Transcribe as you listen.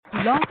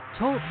Blog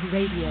Talk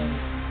Radio.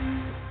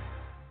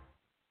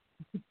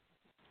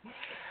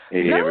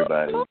 Hey, Blog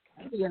everybody. Talk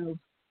Radio.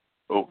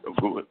 Oh,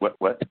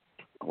 what?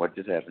 What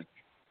just happened?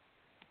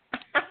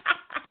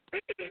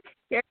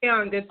 Carry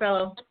on, good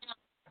fellow.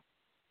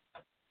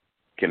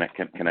 Can I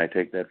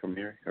take that from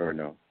here or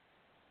no?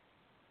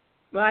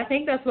 Well, I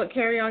think that's what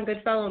carry on,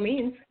 good fellow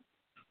means.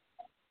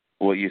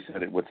 Well, you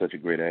said it with such a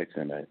great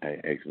accent, I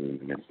actually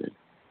missed it.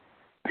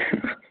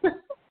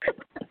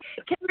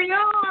 Carry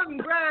on,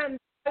 grand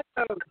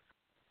fellow.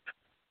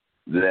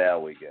 There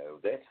we go.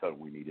 That's what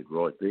we needed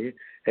right there.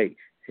 Hey,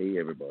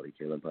 everybody.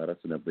 Kellen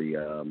Patterson of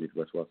the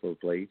Midwest Waffle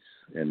Place.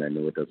 And I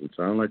know it doesn't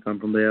sound like I'm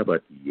from there,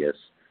 but yes,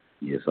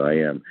 I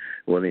am.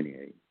 Well,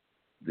 anyhow,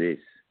 this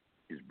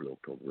is Blog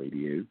Talk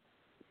Radio.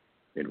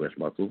 Midwest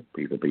Muscle,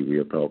 P4P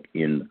Real Talk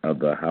in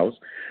the house.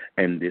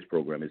 And this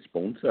program is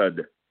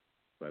sponsored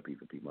by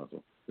P4P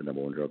Muscle, the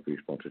number one drug-free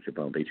sponsorship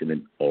foundation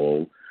in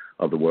all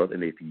of the world.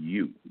 And if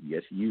you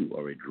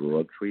are a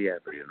drug-free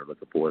athlete and are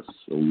looking for a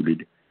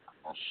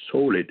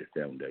solid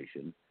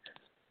foundation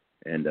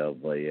and a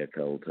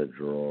vehicle to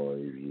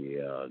drive,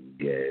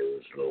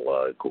 goes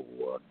like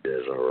what,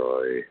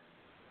 Desiree?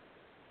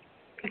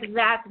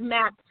 That's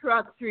Mac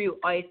Truck through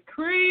ice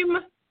cream.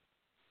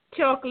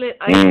 Chocolate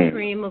ice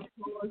cream, of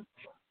course.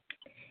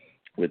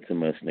 With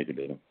some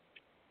snickerdoodle.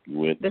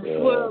 With the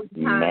swirl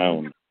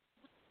mound.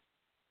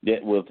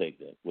 Yeah, we'll take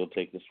that. We'll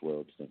take the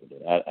swirl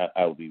snickerdoodle.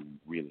 I'll be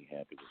really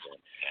happy with that.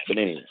 But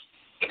anyway,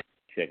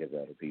 check us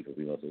out at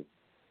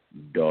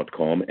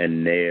p4pmuscle.com.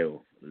 And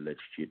now, let's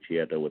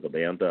chit-chat with the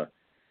banter.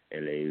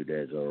 Hello,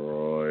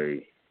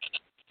 Desiree.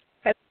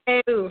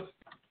 Hello.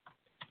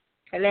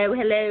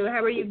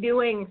 How are you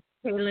doing,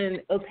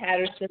 Kaylin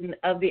O'Patterson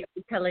of the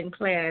O'Telling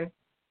clan?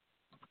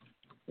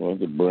 Well,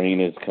 the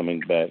brain is coming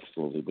back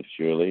slowly but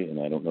surely,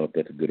 and I don't know if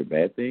that's a good or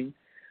bad thing,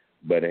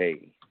 but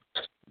hey,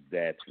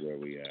 that's where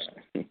we are.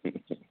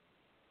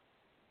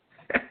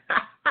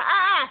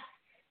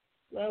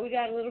 Well, we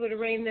got a little bit of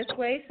rain this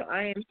way, so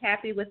I am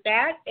happy with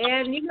that.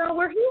 And,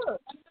 we're here.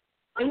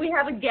 And we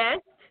have a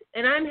guest,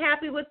 and I'm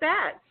happy with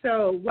that.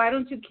 So why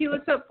don't you cue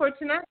us up for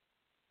tonight?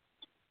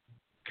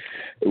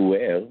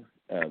 Well,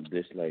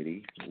 this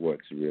lady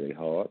works really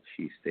hard.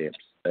 She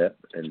steps up,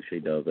 and she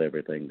does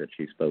everything that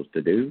she's supposed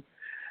to do.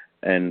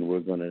 And we're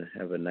going to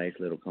have a nice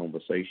little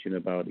conversation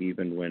about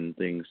even when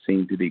things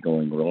seem to be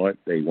going right,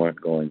 they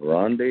weren't going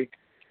wrongy.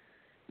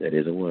 That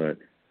is a word,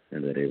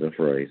 and that is a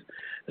phrase.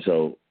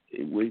 So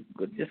we're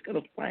just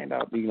going to find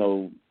out,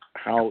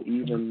 how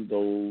even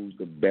though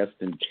the best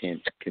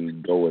intent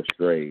can go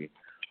astray,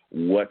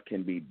 what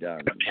can be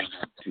done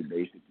to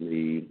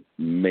basically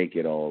make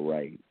it all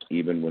right,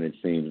 even when it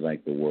seems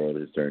like the world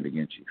is turned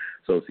against you.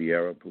 So,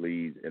 Siera,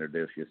 please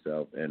introduce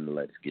yourself, and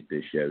let's get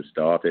this show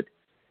started.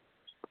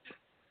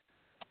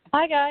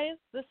 Hi, guys.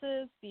 This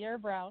is Siera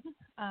Nrown.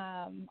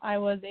 I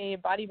was a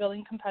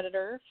bodybuilding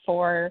competitor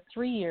for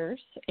 3 years,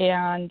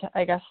 and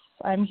I guess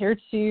I'm here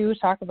to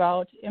talk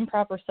about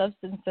improper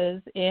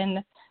substances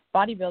in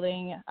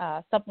bodybuilding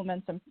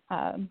supplements,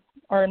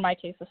 or in my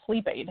case, a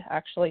sleep aid,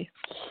 actually.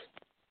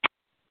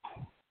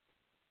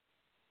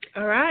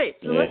 All right.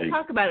 So let's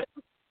talk about it.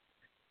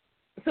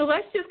 So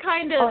let's just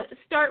kind of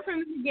start from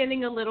the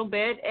beginning a little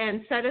bit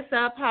and set us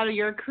up how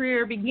your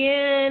career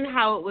began,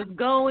 how it was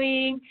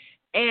going,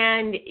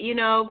 and,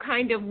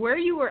 kind of where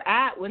you were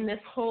at when this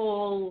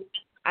whole,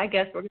 I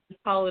guess we're going to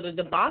call it a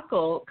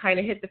debacle, kind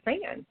of hit the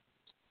fan.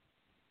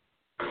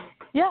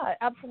 Yeah,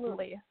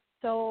 absolutely.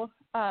 So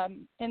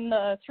in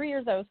the 3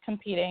 years I was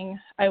competing,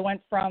 I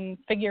went from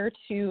figure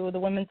to the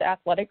women's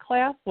athletic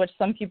class, which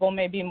some people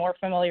may be more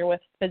familiar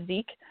with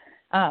physique.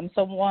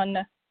 So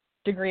 1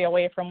 degree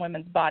away from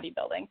women's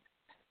bodybuilding.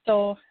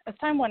 So as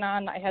time went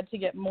on, I had to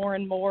get more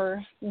and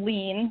more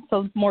lean,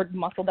 so more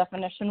muscle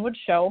definition would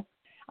show.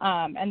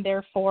 And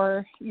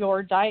therefore,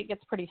 your diet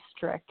gets pretty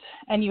strict,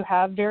 and you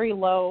have very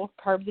low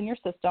carbs in your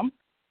system.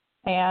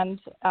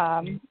 And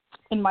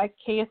in my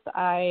case,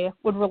 I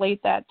would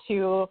relate that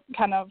to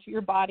kind of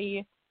your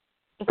body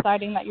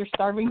deciding that you're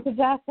starving to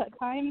death at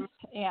times,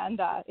 and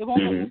it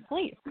won't let you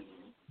sleep.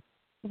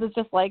 It's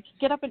just like,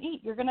 get up and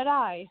eat, you're going to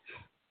die.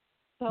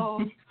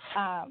 So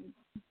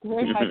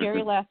during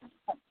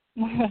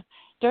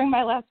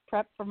my last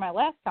prep for my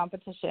last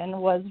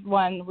competition was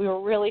when we were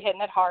really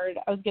hitting it hard.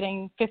 I was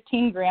getting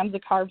 15 grams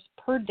of carbs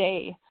per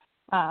day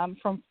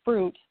from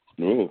fruit.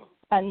 Ooh.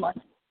 And like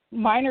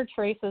minor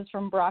traces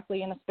from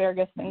broccoli and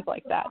asparagus, things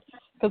like that,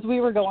 because we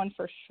were going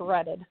for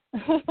shredded.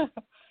 So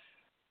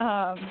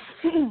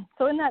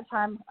in that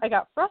time, I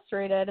got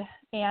frustrated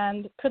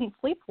and couldn't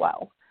sleep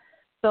well.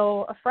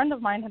 So a friend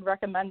of mine had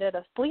recommended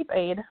a sleep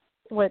aid,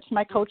 which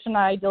my coach and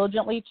I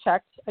diligently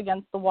checked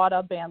against the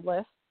WADA banned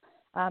list.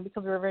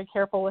 Because we were very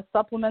careful with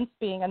supplements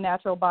being a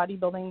natural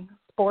bodybuilding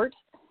sport.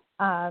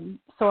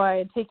 So I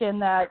had taken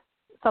that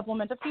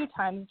supplement a few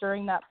times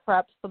during that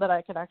prep so that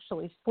I could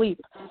actually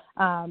sleep,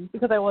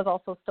 because I was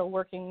also still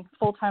working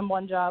full-time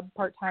one job,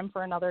 part-time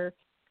for another,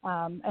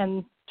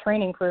 and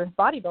training for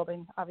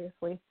bodybuilding,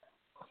 obviously.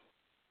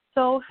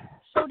 So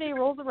show day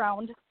rolls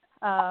around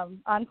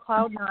on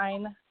cloud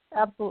 9,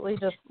 absolutely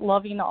just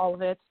loving all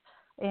of it,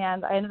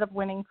 and I ended up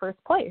winning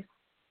first place.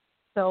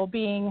 So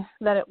being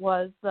that it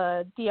was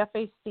the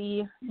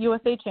DFAC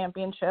USA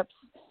Championships,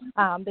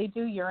 they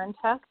do urine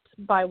tests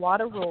by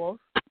WADA rules,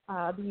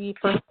 the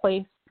first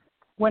place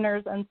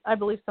winners, and I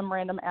believe some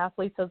random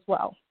athletes as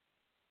well.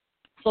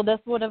 So this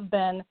would have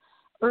been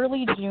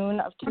early June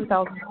of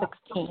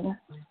 2016.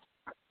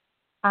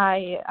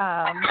 I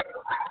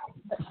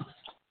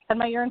had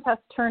my urine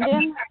test turned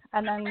in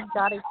and then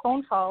got a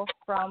phone call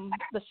from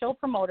the show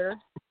promoter,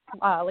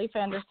 Leif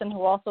Anderson,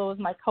 who also was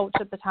my coach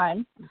at the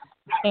time.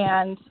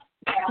 And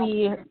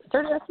he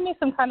started asking me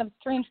some kind of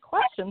strange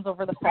questions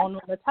over the phone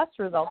when the test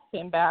results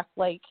came back,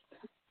 like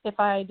if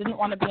I didn't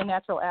want to be a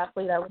natural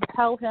athlete, I would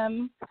tell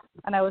him.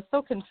 And I was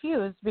so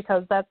confused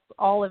because that's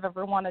all I've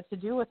ever wanted to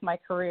do with my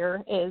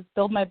career is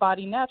build my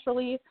body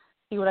naturally,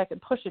 see what I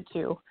could push it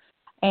to.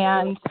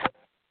 And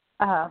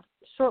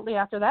shortly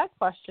after that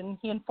question,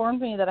 he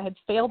informed me that I had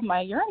failed my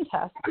urine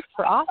test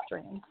for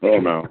Austrian. Oh,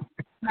 no.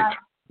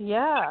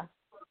 Yeah.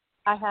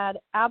 I had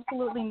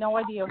absolutely no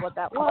idea what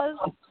that was.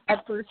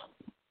 At first,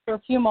 for a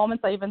few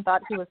moments, I even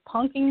thought he was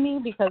punking me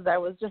because I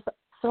was just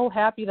so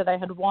happy that I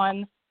had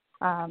won.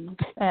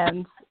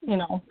 And, you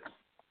know,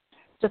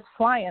 just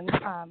flying.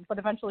 But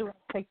eventually when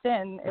it kicked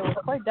in, it was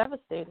quite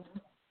devastating.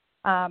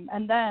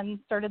 And then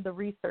started the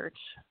research.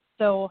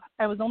 So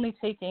I was only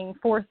taking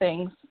 4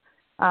 things,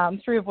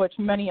 3 of which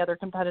many other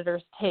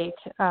competitors take,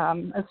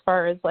 as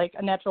far as like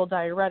a natural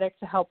diuretic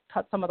to help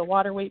cut some of the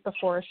water weight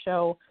before a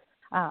show,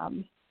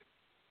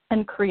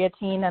 and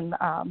creatine,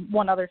 and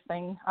one other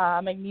thing,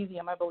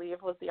 magnesium, I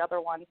believe, was the other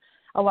one,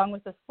 along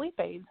with the sleep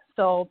aid.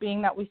 So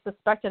being that we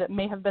suspected it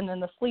may have been in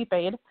the sleep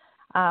aid,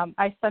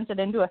 I sent it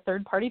into a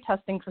third-party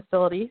testing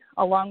facility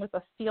along with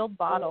a sealed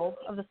bottle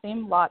of the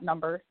same lot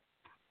number,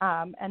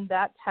 and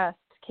that test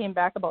came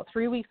back about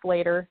 3 weeks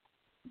later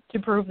to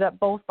prove that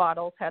both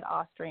bottles had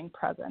Austrian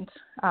present.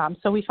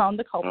 So we found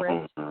the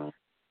culprit.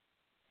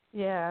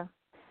 Yeah.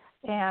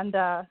 And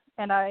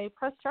I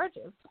pressed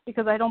charges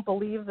because I don't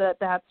believe that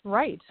that's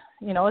right.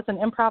 You know, it's an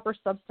improper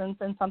substance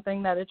and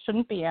something that it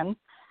shouldn't be in,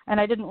 and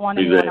I didn't want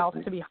anyone else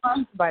to be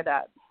harmed by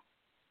that.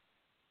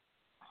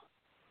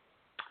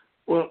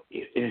 Well,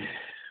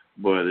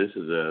 boy, this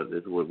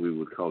is what we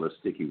would call a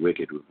sticky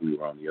wicket if we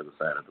were on the other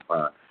side of the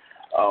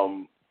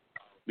pond,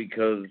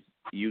 because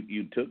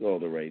you took all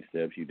the right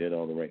steps, you did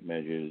all the right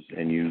measures,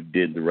 and you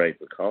did the right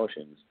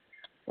precautions,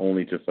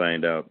 only to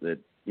find out that,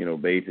 you know,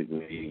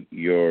 basically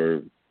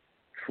your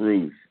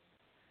truth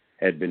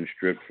had been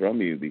stripped from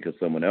you because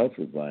someone else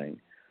was lying.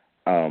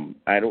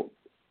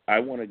 I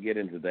want to get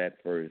into that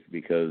first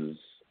because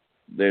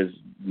there's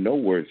no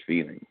worse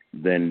feeling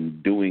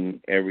than doing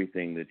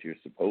everything that you're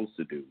supposed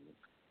to do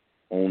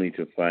only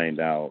to find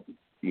out,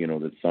 you know,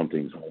 that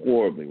something's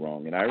horribly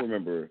wrong. And I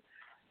remember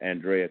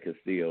Andrea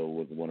Castillo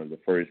was one of the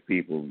first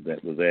people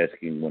that was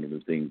asking one of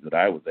the things that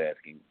I was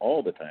asking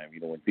all the time,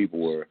 you know, when people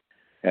were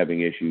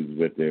having issues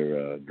with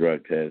their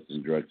drug tests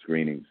and drug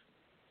screenings.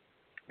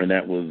 And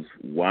that was,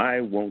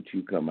 why won't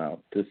you come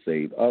out to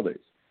save others?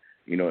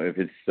 You know, if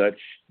it's such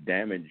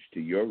damage to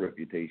your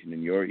reputation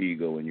and your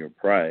ego and your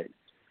pride,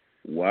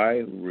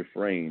 why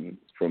refrain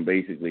from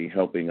basically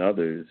helping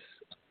others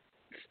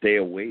stay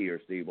away or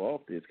stave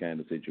off this kind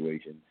of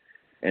situation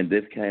and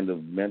this kind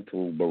of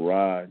mental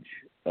barrage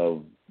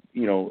of,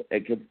 you know,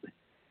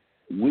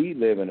 we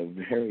live in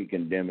a very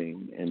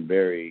condemning and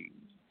very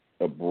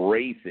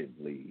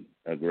abrasively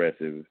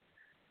aggressive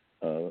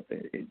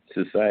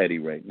society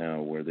right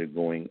now where they're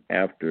going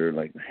after,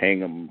 like, hang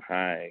them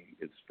high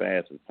as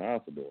fast as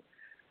possible.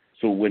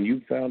 So when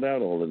you found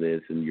out all of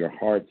this and your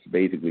heart's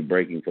basically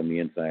breaking from the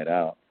inside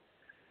out,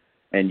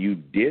 and you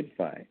did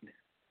find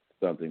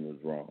something was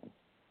wrong,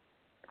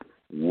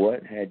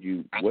 what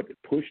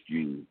pushed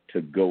you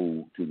to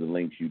go to the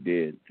lengths you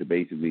did to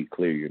basically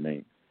clear your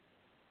name?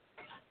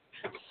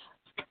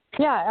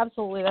 Yeah,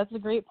 absolutely. That's a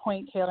great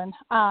point, Kaylin.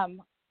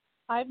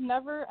 I've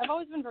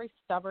always been very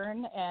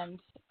stubborn, and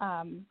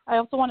I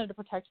also wanted to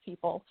protect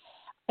people.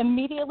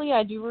 Immediately,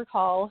 I do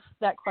recall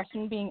that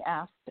question being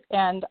asked,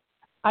 and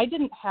I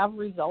didn't have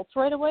results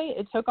right away.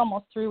 It took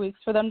almost 3 weeks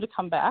for them to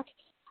come back.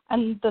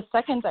 And the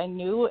second I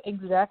knew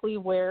exactly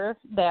where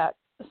that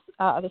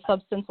the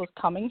substance was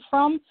coming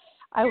from,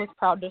 I was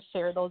proud to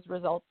share those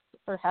results,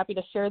 or happy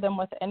to share them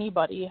with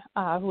anybody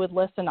who would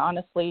listen,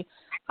 honestly.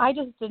 I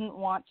just didn't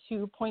want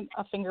to point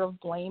a finger of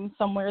blame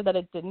somewhere that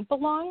it didn't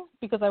belong,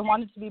 because I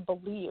wanted to be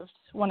believed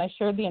when I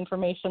shared the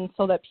information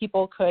so that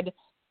people could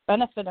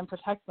benefit and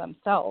protect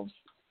themselves.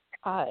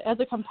 As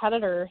a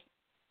competitor,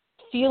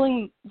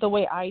 feeling the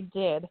way I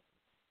did,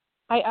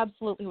 I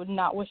absolutely would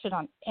not wish it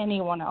on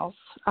anyone else.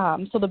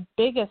 So the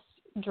biggest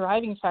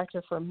driving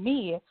factor for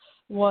me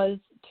was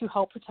to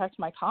help protect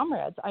my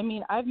comrades. I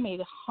mean, I've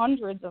made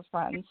hundreds of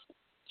friends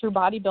through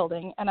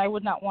bodybuilding, and I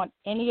would not want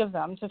any of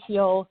them to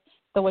feel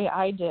the way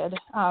I did,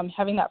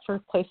 having that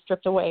first place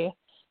stripped away,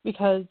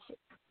 because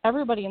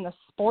everybody in the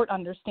sport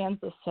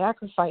understands the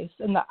sacrifice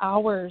and the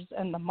hours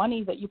and the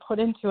money that you put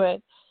into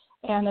it.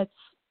 And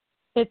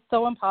it's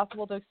so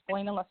impossible to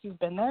explain unless you've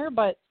been there.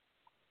 But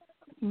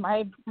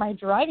my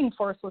driving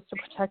force was to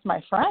protect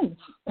my friends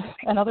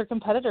and other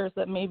competitors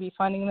that may be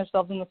finding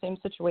themselves in the same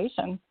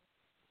situation.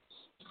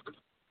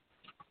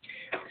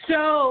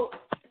 So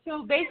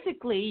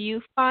basically,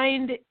 you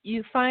find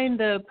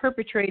the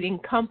perpetrating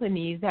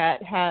company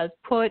that has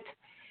put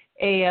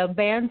a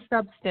banned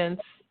substance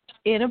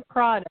in a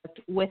product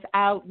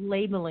without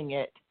labeling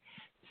it.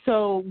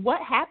 So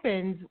what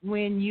happens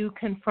when you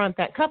confront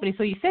that company?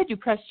 So you said you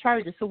pressed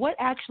charges. So what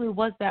actually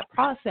was that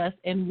process,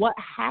 and what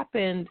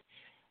happened?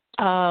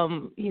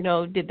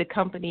 Did the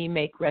company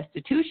make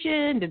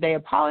restitution? Did they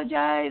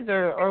apologize,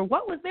 or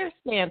what was their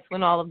stance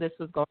when all of this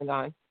was going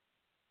on?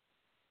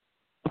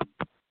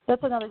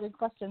 That's another good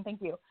question.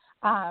 Thank you.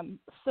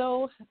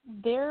 So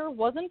there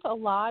wasn't a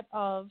lot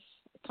of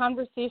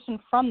conversation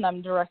from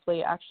them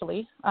directly,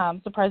 actually,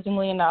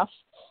 surprisingly enough.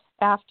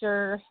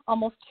 After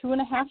almost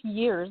 2.5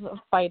 years of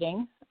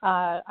fighting,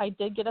 I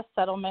did get a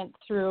settlement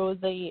through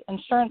the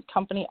insurance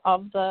company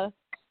of the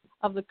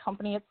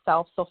company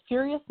itself. So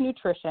Furious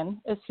Nutrition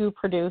is who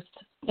produced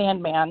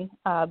Sandman,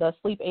 the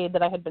sleep aid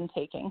that I had been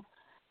taking.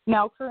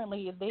 Now,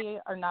 currently, they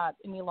are not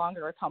any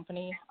longer a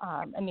company,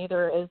 and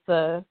neither is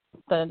the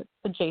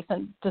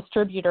adjacent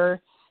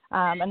distributor.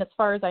 And as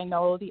far as I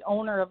know, the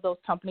owner of those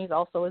companies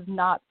also is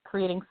not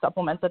creating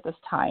supplements at this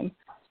time.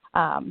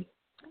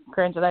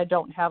 Granted, I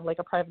don't have like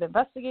a private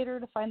investigator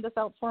to find this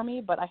out for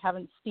me, but I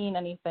haven't seen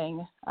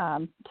anything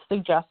to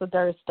suggest that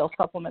there is still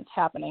supplements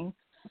happening.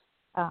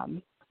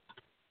 I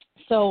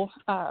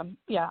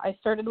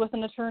started with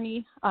an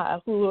attorney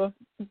who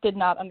did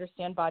not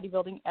understand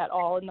bodybuilding at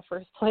all in the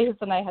first place,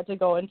 and I had to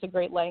go into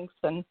great lengths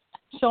and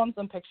show him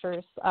some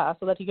pictures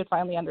so that he could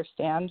finally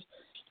understand.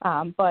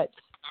 But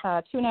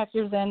 2.5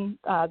 years in,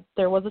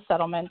 there was a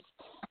settlement,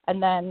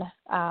 and then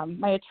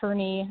my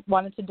attorney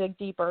wanted to dig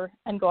deeper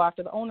and go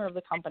after the owner of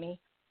the company.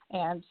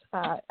 And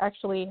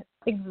actually,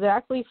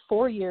 exactly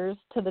 4 years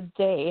to the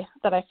day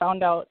that I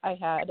found out I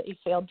had a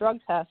failed drug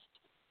test,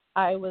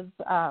 I was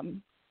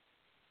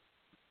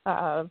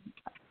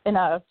in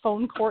a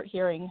phone court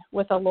hearing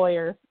with a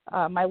lawyer,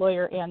 my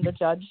lawyer and the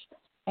judge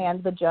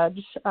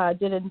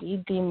did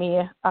indeed deem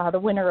me the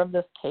winner of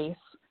this case.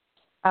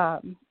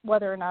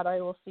 Whether or not I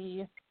will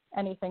see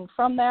anything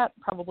from that,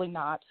 probably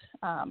not,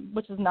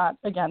 which is not,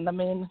 again,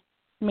 the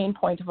main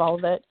point of all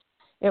of it.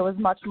 It was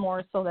much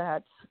more so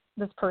that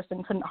this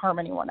person couldn't harm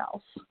anyone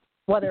else,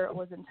 whether it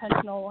was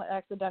intentional,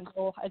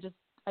 accidental.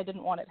 I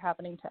didn't want it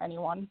happening to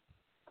anyone.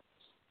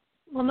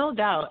 Well, no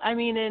doubt. I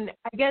mean, and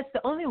I guess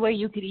the only way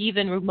you could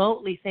even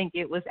remotely think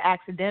it was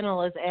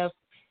accidental is if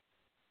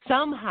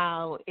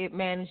somehow it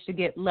managed to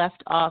get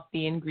left off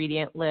the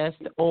ingredient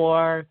list,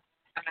 or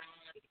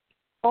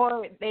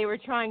they were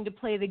trying to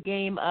play the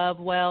game of,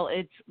 well,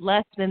 it's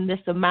less than this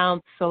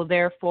amount, so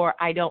therefore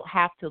I don't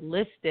have to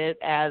list it,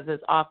 as is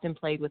often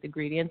played with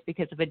ingredients,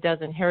 because if it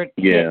doesn't hit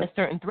a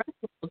certain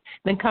threshold,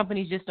 then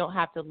companies just don't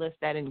have to list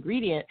that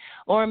ingredient.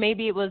 Or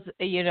maybe it was,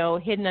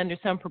 hidden under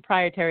some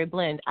proprietary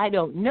blend. I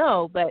don't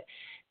know, but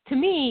to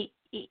me,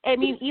 I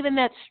mean, even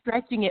that's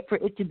stretching it for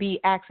it to be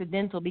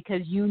accidental,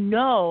 because you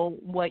know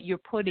what you're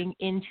putting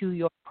into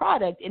your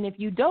product. And if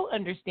you don't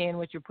understand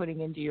what you're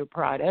putting into your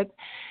product,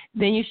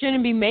 then you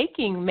shouldn't be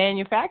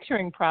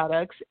manufacturing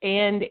products.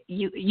 And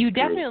you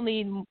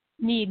definitely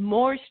need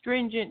more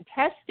stringent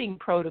testing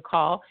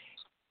protocol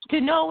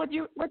to know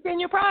what's in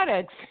your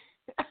products.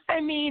 I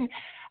mean,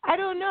 I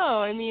don't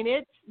know. I mean,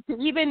 it's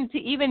to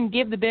even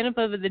give the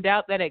benefit of the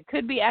doubt that it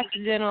could be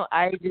accidental,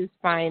 I just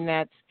find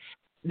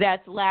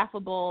that's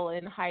laughable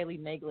and highly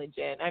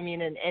negligent. I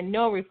mean, and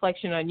no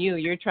reflection on you.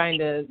 You're trying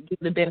to give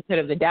the benefit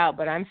of the doubt,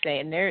 but I'm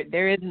saying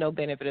there is no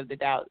benefit of the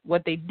doubt.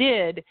 What they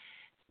did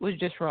was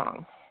just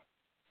wrong.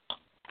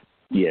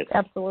 Yes.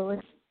 Absolutely.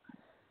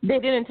 They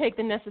didn't take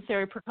the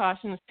necessary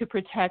precautions to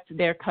protect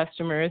their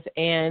customers,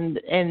 and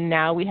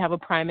now we have a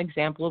prime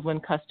example of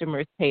when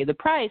customers pay the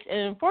price.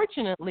 And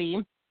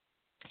unfortunately,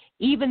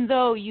 even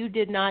though you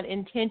did not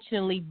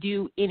intentionally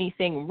do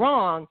anything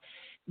wrong,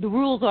 the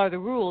rules are the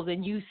rules,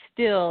 and you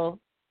still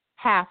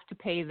have to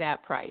pay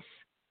that price.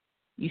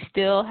 You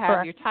still have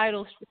Correct. your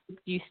title,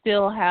 you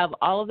still have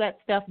all of that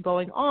stuff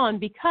going on,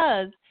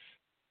 because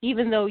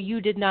even though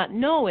you did not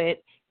know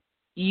it,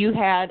 you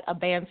had a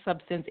banned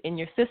substance in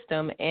your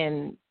system,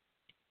 and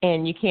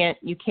you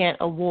can't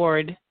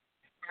award,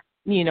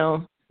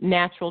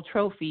 natural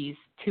trophies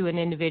to an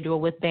individual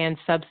with banned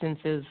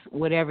substances,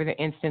 whatever the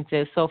instance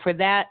is. So for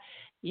that,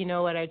 you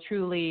know what, I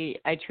truly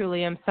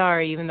am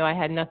sorry, even though I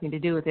had nothing to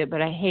do with it,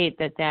 but I hate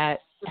that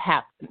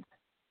happened.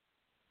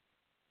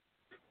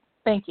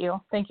 Thank you.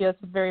 That's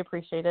very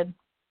appreciated.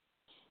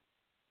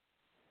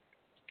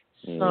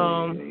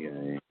 Well,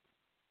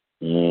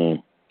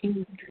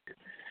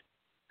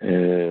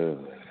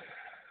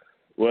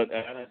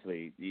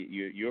 honestly,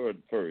 you're at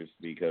first,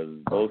 because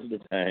most of the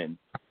time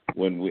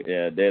when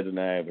Dad and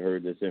I have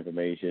heard this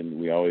information,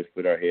 we always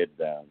put our heads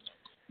down,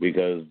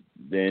 because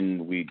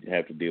then we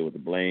have to deal with the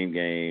blame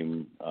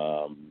game.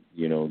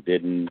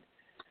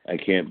 I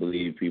can't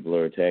believe people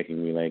are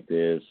attacking me like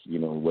this,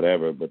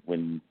 whatever. But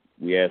when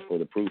we ask for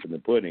the proof in the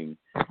pudding,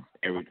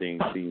 everything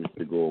seems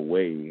to go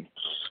away.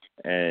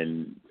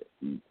 And,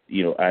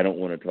 I don't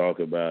want to talk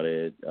about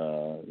it.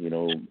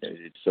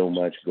 It's so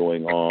much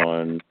going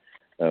on.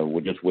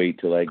 We'll just wait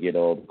till I get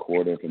all the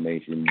court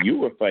information. You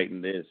were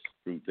fighting this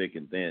through thick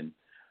and thin.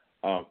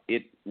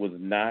 It was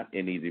not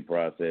an easy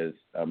process.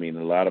 I mean,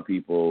 a lot of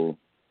people,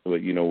 were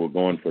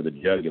going for the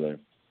jugular.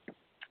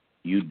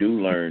 You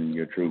do learn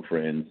your true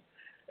friends,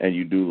 and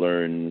you do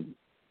learn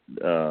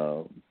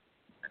that,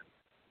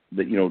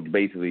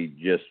 basically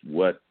just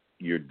what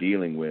you're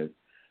dealing with,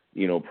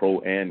 pro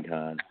and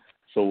con.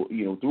 So,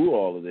 through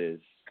all of this,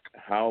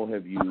 how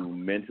have you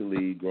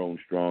mentally grown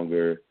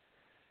stronger,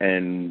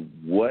 and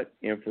what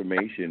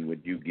information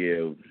would you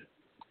give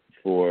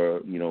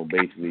for,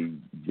 basically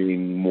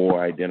being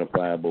more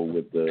identifiable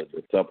with the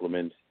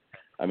supplements?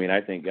 I mean,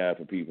 I thank God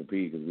for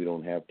P4P because we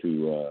don't have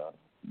to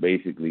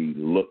basically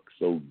look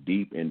so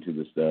deep into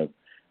the stuff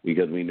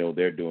because we know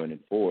they're doing it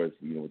for us,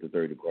 with the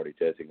third-party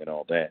testing and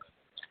all that.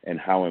 And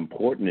how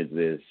important is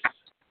this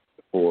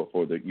for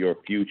your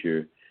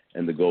future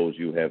and the goals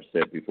you have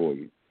set before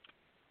you?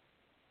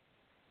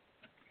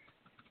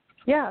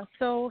 Yeah,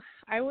 so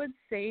I would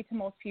say to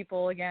most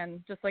people,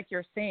 again, just like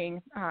you're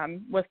saying,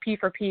 with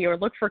P4P, or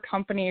look for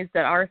companies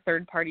that are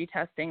third-party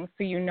testing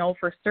so you know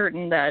for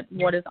certain that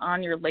what is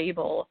on your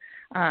label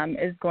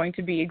is going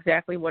to be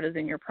exactly what is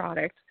in your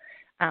product.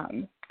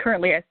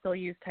 Currently, I still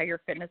use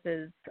Tiger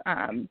Fitness's,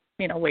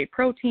 whey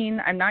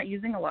protein. I'm not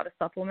using a lot of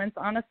supplements,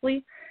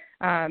 honestly,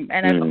 and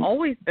I've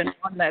always been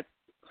one that's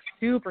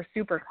super,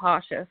 super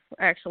cautious,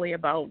 actually,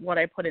 about what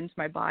I put into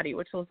my body,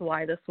 which was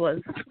why this was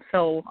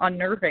so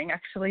unnerving,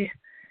 actually,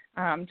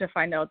 to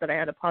find out that I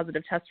had a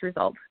positive test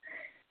result.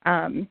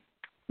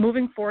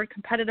 Moving forward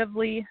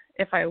competitively,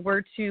 if I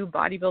were to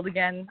bodybuild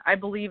again, I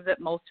believe that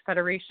most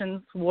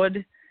federations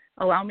would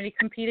allow me to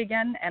compete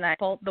again, and I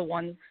fault the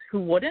ones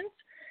who wouldn't,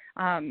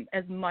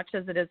 as much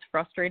as it is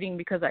frustrating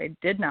because I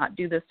did not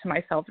do this to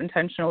myself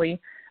intentionally.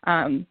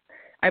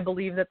 I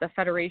believe that the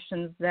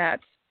federations that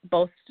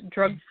boast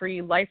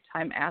drug-free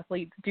lifetime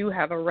athletes do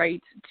have a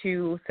right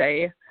to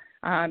say,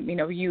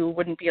 you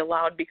wouldn't be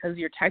allowed because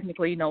you're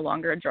technically no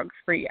longer a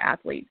drug-free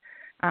athlete.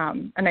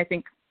 And I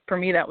think for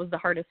me that was the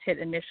hardest hit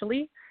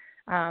initially.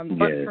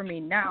 But for me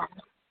now,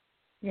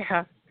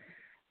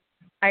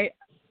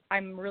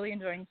 I'm really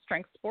enjoying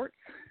strength sports.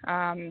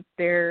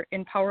 They're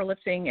in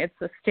powerlifting. It's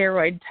a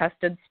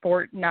steroid-tested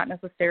sport, not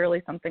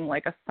necessarily something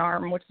like a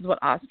SARM, which is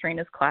what Austrain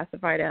is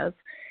classified as.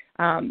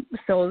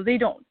 So they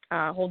don't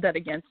hold that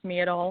against me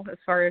at all as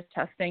far as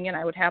testing, and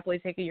I would happily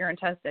take a urine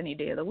test any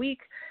day of the week.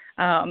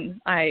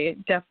 I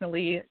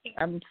definitely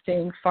am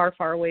staying far,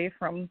 far away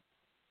from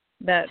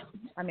that.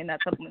 I mean, that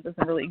supplement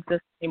doesn't really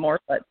exist anymore,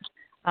 but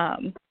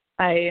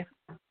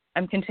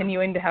I'm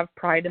continuing to have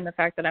pride in the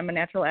fact that I'm a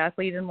natural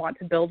athlete and want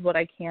to build what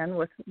I can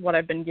with what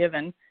I've been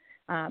given,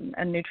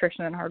 and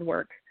nutrition and hard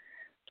work.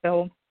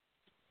 So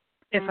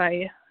if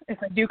I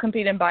do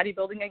compete in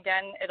bodybuilding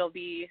again, it'll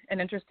be an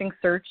interesting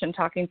search and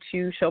talking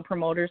to show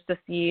promoters to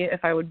see if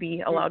I would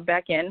be allowed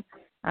back in,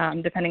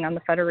 depending on the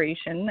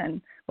federation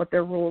and what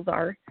their rules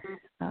are.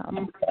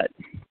 But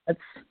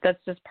that's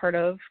just part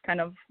of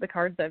kind of the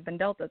cards I've been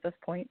dealt at this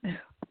point.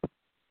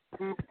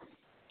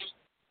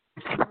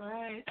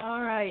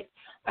 All right.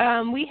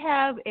 We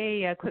have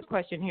a quick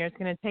question here. It's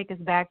going to take us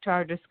back to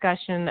our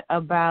discussion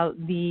about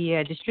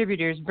the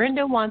distributors.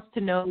 Brenda wants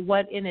to know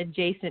what an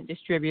adjacent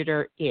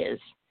distributor is.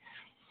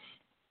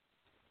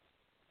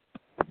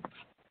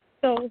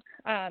 So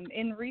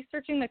in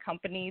researching the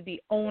company,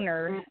 the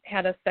owner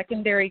had a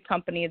secondary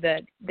company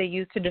that they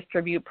used to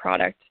distribute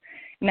product.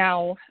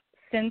 Now,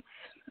 since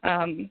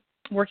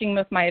working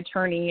with my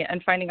attorney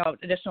and finding out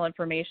additional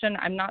information,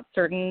 I'm not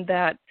certain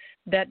that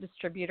that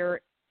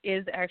distributor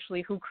is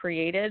actually who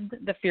created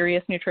the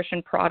Furious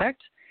Nutrition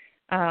product,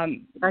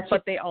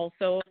 but they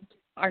also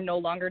are no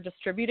longer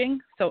distributing.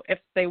 So if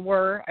they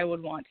were, I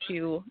would want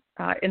to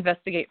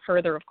investigate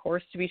further, of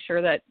course, to be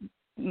sure that,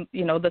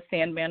 the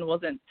Sandman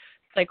wasn't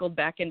cycled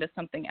back into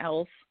something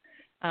else,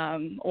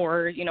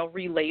 or,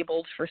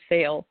 relabeled for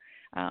sale.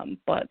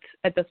 But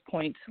at this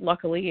point,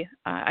 luckily,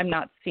 I'm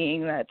not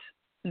seeing that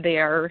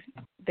they're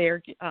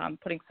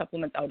putting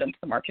supplements out into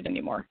the market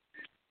anymore.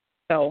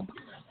 So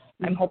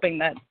I'm hoping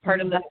that part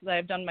of this is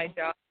I've done my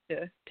job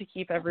to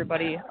keep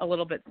everybody a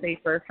little bit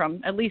safer from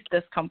at least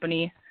this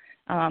company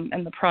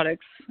and the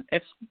products,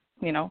 if,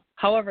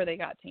 however they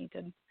got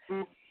tainted.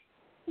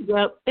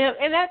 Yep.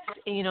 And that's,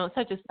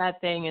 such a sad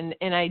thing.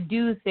 And I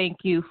do thank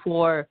you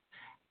for,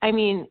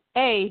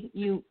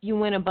 you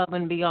went above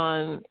and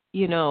beyond,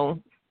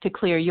 to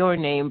clear your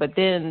name, but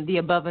then the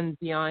above and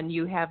beyond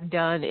you have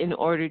done in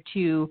order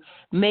to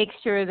make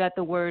sure that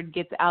the word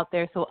gets out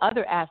there so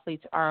other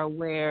athletes are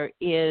aware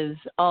is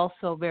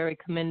also very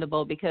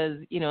commendable because,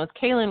 as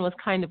Kaylin was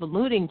kind of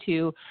alluding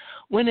to,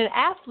 when an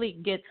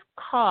athlete gets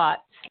caught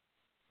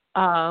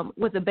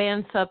with a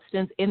banned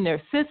substance in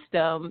their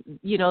system,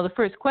 you know, the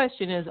first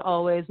question is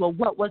always, well,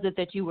 what was it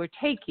that you were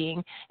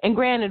taking? And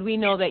granted, we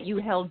know that you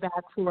held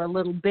back for a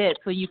little bit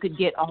so you could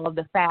get all of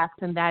the facts,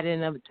 and that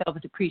in and of itself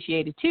is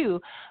appreciated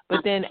too. But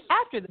then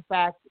after the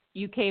fact,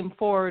 you came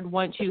forward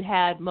once you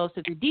had most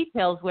of the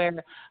details, where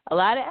a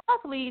lot of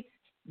athletes,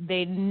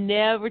 they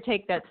never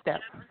take that step.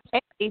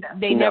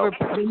 They never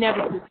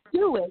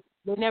pursue it.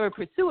 They never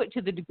pursue it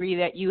to the degree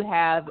that you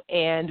have,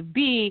 and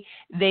B,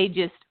 they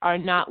just are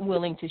not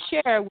willing to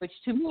share, which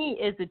to me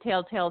is a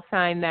telltale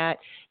sign that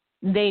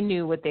they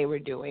knew what they were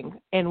doing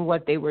and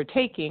what they were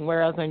taking,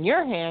 whereas on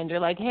your hand, you're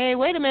like, hey,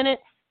 wait a minute,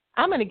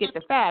 I'm going to get the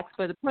facts,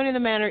 but the point of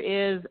the matter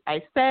is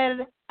I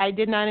said I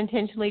did not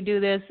intentionally do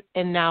this,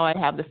 and now I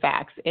have the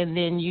facts, and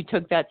then you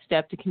took that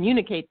step to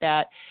communicate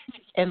that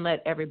and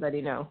let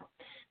everybody know.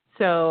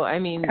 So, I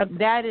mean,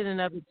 that in and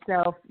of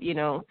itself, you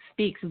know,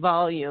 speaks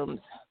volumes,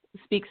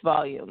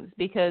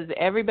 because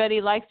everybody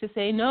likes to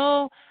say,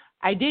 no,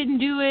 I didn't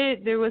do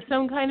it, there was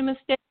some kind of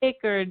mistake,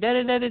 or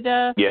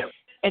da-da-da-da-da. Yeah.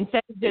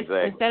 Instead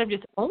of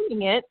just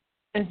owning it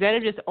and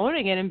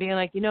being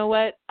like, you know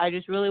what, I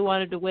just really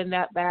wanted to win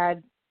that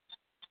bad,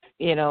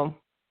 you know,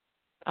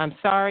 I'm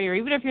sorry. Or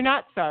even if you're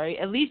not sorry,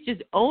 at least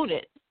just own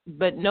it.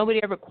 But nobody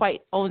ever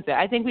quite owns it.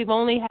 I think we've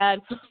only had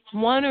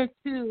one or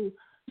two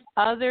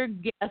other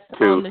guests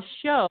on the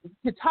show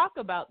to talk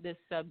about this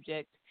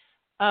subject,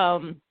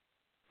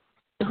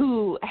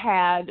 who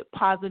had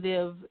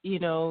positive, you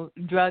know,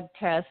 drug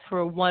tests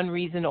for one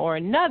reason or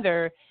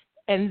another,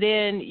 and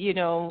then, you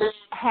know,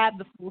 had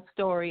the full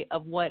story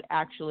of what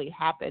actually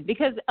happened.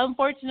 Because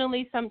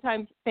unfortunately,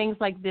 sometimes things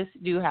like this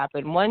do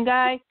happen. One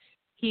guy,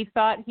 he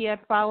thought he had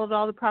followed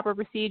all the proper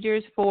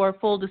procedures for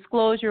full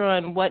disclosure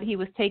on what he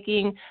was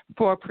taking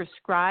for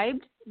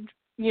prescribed,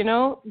 you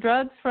know,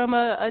 drugs from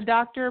a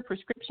doctor,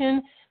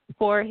 prescription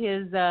for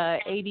his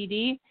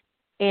ADD,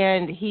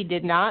 and he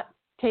did not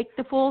take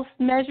the full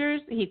measures.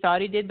 He thought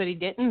he did, but he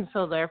didn't.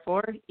 So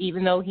therefore,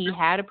 even though he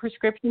had a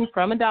prescription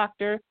from a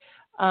doctor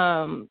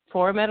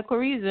for a medical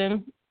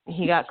reason,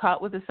 he got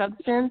caught with a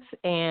substance,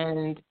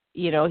 and,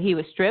 you know, he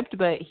was stripped,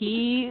 but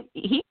he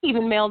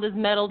even mailed his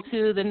medal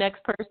to the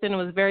next person and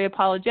was very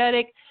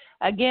apologetic.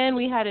 Again,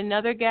 we had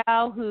another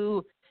gal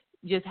who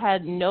just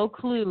had no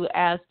clue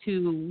as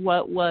to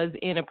what was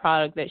in a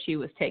product that she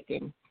was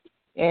taking.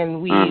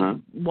 And we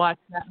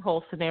watched that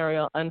whole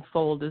scenario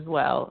unfold as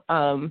well.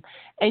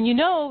 And, you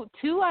know,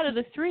 2 out of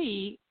the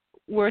 3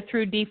 were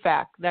through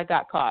DFAC that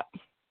got caught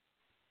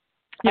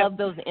of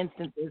those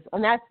instances.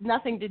 And that's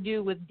nothing to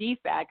do with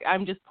DFAC.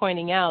 I'm just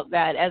pointing out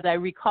that as I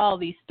recall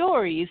these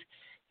stories,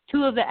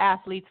 2 of the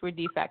athletes were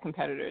DFAC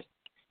competitors.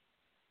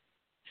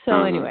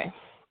 So anyway,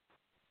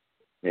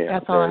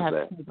 that's all I have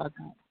to say about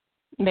that.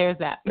 There's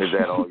that. Is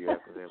that all you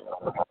have to say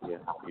about that? Yeah,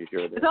 you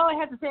sure That's all I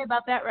have to say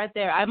about that right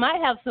there. I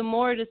might have some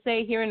more to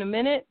say here in a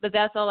minute, but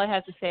that's all I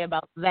have to say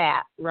about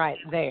that right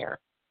there.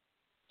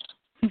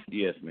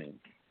 Yes, ma'am.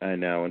 I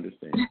now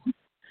understand.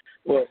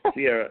 Well,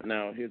 Siera,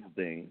 now here's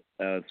the thing.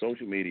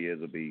 Social media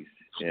is a beast,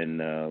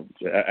 and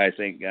I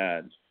thank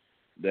God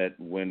that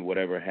when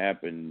whatever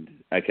happened,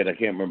 I can't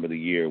remember the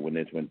year when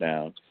this went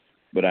down,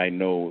 but I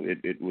know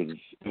it was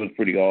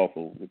pretty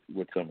awful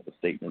with some of the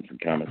statements and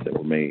comments that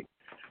were made.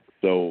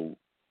 So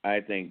I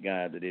thank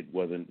God that it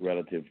wasn't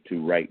relative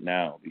to right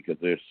now, because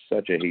there's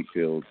such a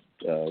hate-filled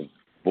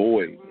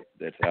void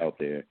that's out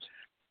there.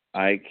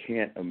 I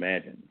can't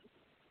imagine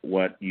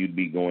what you'd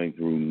be going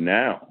through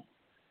now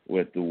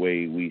with the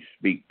way we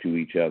speak to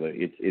each other.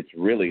 It's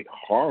really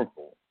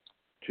harmful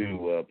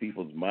to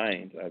people's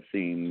minds. I've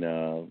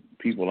seen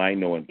people I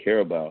know and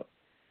care about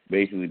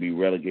basically be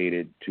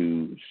relegated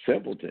to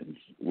simpletons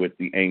with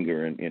the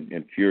anger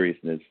and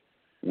furiousness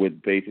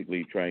with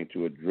basically trying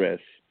to address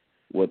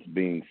what's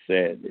being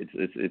said.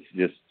 It's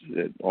just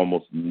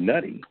almost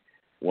nutty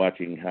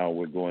watching how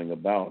we're going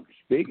about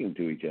speaking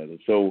to each other.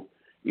 So,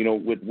 you know,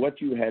 with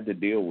what you had to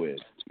deal with,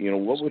 you know,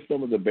 what were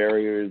some of the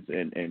barriers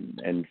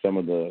and some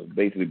of the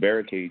basically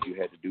barricades you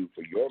had to do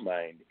for your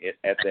mind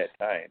at that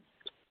time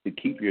to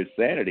keep your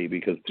sanity?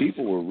 Because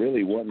people were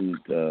really wanting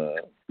to,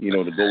 you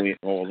know, to go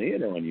all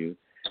in on you.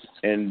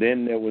 And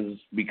then there was,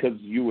 because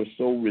you were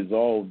so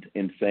resolved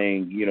in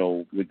saying, you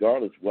know,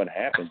 regardless what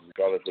happens,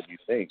 regardless what you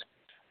think,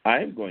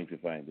 I'm going to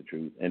find the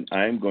truth, and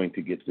I'm going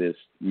to get this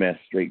mess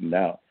straightened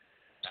out.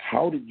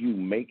 How did you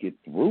make it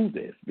through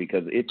this?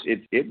 Because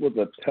it was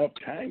a tough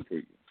time for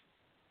you.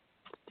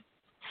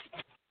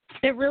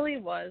 It really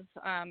was.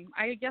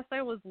 I guess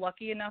I was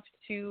lucky enough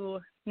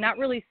to not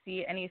really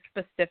see any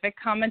specific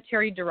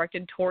commentary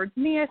directed towards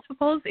me, I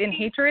suppose, in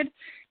hatred.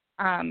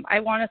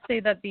 I want to say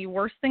that the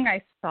worst thing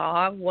I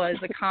saw was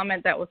a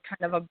comment that was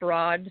kind of a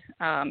broad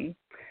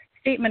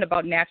statement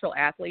about natural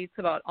athletes,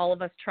 about all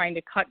of us trying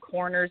to cut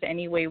corners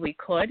any way we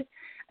could.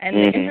 And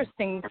the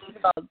interesting thing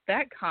about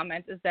that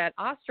comment is that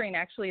Ostraine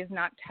actually is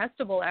not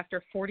testable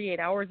after 48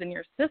 hours in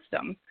your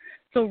system.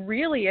 So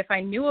really, if I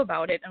knew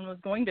about it and was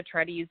going to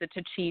try to use it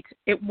to cheat,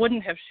 it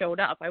wouldn't have showed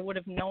up. I would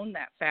have known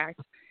that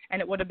fact,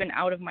 and it would have been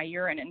out of my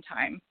urine in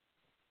time.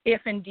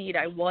 if indeed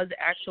I was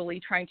actually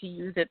trying to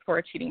use it for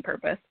a cheating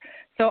purpose.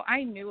 So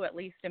I knew, at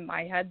least in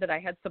my head, that I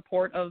had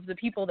support of the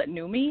people that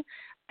knew me,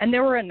 and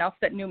there were enough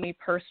that knew me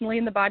personally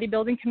in the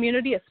bodybuilding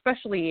community,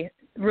 especially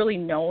really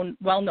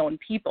well-known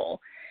people,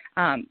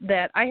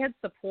 that I had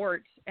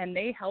support, and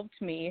they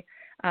helped me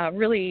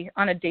really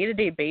on a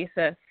day-to-day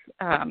basis,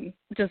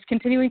 just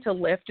continuing to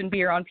lift and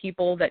be around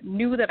people that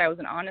knew that I was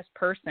an honest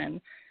person.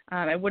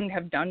 I wouldn't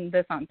have done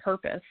this on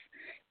purpose.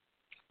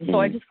 So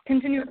I just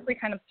continuously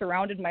kind of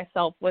surrounded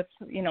myself with,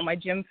 my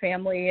gym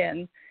family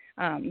and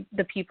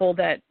the people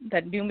that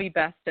knew me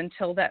best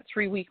until that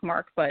 3-week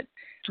mark. But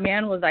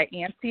man, was I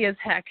antsy as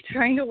heck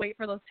trying to wait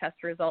for those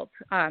test results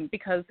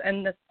because,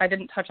 and this, I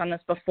didn't touch on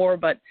this before,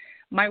 but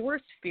my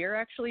worst fear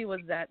actually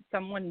was that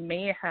someone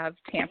may have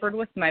tampered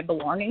with my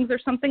belongings or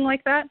something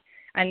like that.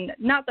 And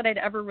not that I'd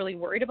ever really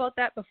worried about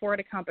that before at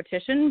a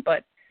competition,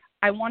 but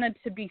I wanted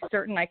to be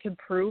certain I could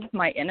prove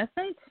my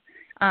innocence.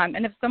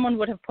 And if someone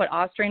would have put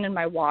Ostrain in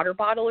my water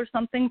bottle or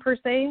something per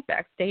se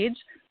backstage,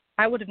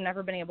 I would have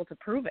never been able to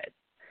prove it.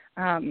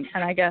 And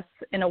I guess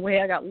in a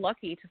way I got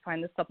lucky to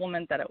find the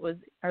supplement that it was,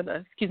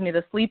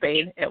 the sleep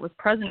aid it was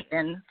present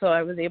in. So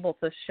I was able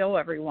to show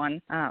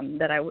everyone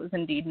that I was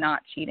indeed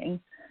not cheating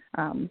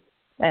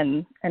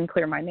and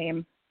clear my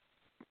name.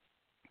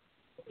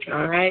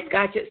 All right,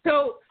 gotcha.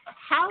 So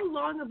how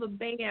long of a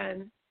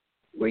ban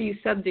were you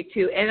subject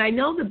to? And I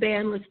know the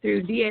ban was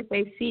through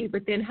DFAC,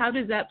 but then how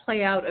does that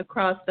play out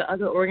across the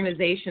other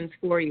organizations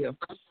for you?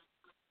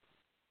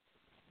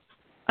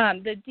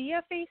 The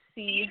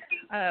DFAC,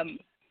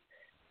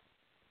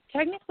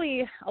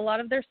 technically, a lot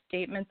of their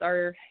statements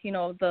are,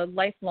 the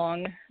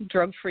lifelong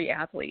drug-free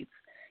athletes.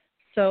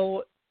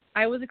 So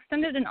I was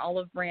extended an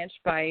olive branch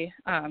by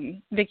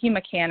Vicki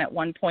McCann at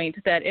one point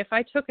that if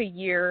I took a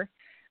year,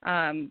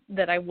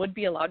 that I would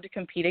be allowed to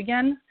compete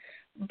again.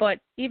 But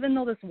even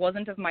though this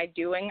wasn't of my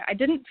doing, I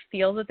didn't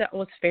feel that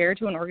was fair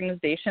to an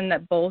organization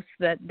that boasts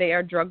that they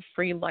are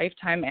drug-free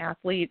lifetime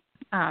athlete.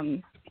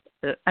 An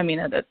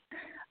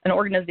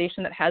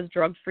organization that has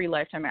drug-free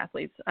lifetime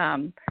athletes.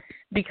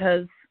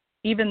 Because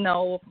even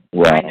though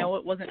I know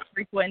it wasn't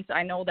frequent,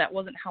 I know that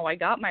wasn't how I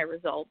got my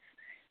results.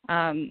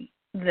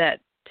 That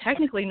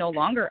technically no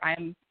longer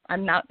I'm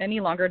not any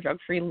longer a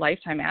drug-free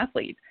lifetime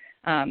athlete.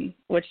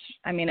 Which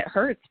it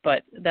hurts,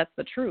 but that's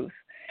the truth.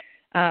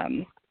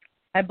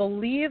 I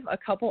believe a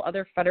couple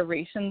other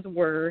federations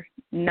were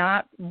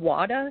not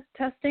WADA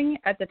testing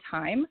at the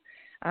time.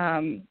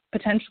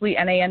 Potentially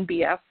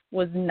NANBF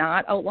was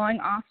not outlawing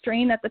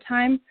Ostrain at the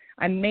time.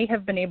 I may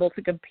have been able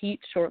to compete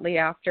shortly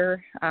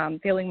after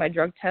failing my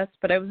drug test,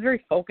 but I was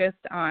very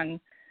focused on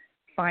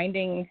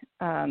finding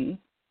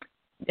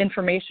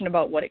information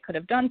about what it could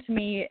have done to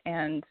me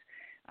and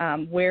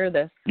where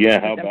this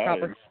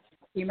improper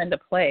came into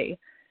play.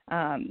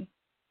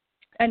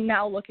 And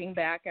now looking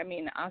back,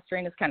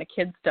 Ostrain is kind of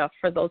kid stuff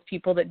for those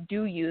people that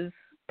do use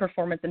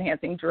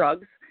performance-enhancing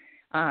drugs.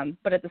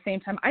 But at the same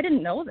time, I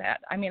didn't know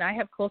that. I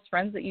have close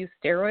friends that use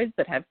steroids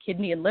that have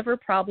kidney and liver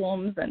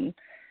problems and,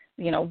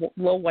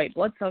 low white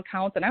blood cell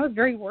counts. And I was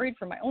very worried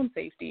for my own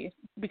safety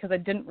because I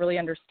didn't really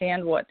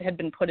understand what had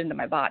been put into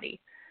my body.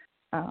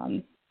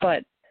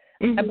 But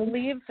I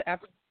believe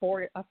after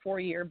a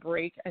 4-year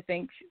break, I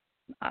think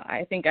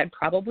I'd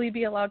probably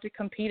be allowed to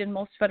compete in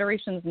most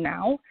federations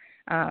now.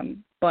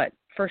 But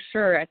for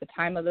sure, at the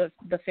time of the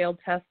failed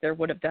test, there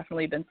would have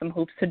definitely been some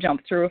hoops to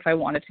jump through if I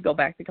wanted to go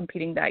back to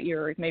competing that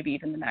year or maybe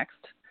even the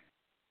next.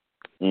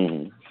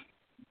 Mm-hmm.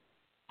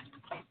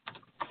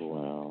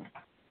 Wow.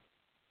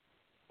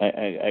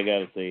 I got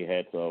to say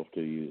hats off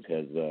to you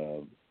because,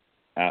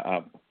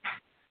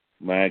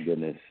 my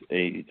goodness,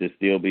 to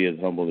still be as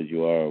humble as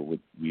you are with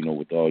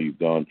all you've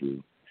gone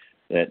through,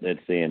 that's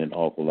saying an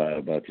awful lot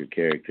about your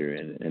character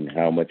and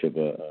how much of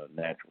a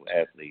natural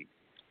athlete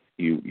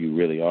you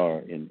really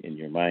are in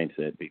your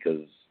mindset,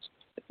 because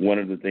one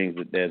of the things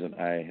that Des and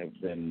I have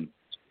been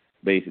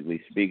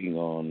basically speaking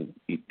on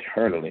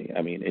eternally,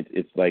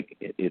 it's like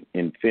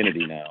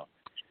infinity now,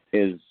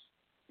 is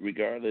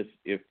regardless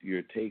if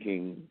you're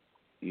taking,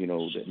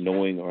 the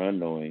knowing or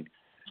unknowing,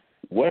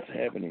 what's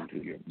happening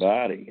to your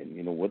body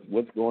and,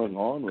 what's going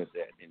on with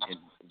that. And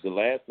the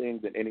last thing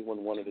that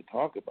anyone wanted to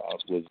talk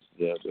about was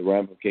the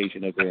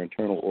ramification of their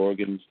internal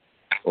organs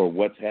or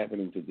what's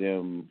happening to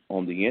them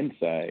on the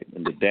inside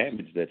and the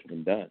damage that's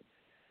been done.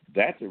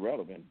 That's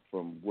irrelevant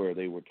from where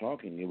they were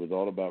talking. It was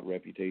all about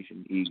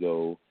reputation,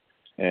 ego,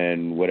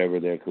 and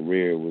whatever their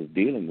career was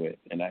dealing with.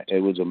 And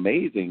it was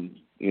amazing,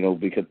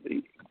 because,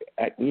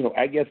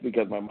 I guess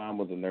because my mom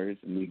was a nurse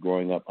and me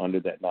growing up under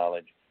that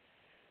knowledge,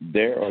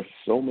 there are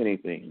so many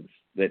things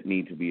that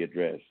need to be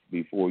addressed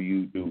before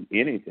you do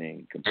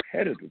anything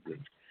competitively.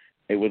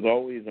 It was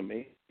always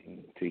amazing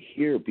to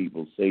hear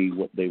people say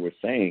what they were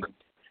saying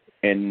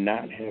and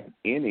not have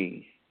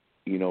any,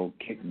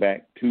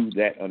 kickback to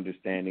that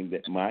understanding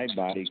that my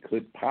body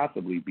could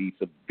possibly be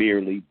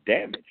severely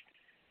damaged.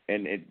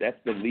 And that's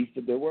the least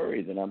of their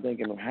worries. And I'm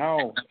thinking,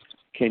 how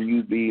can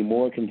you be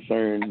more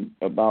concerned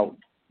about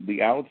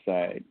the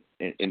outside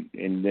and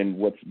then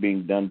what's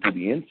being done to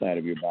the inside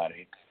of your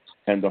body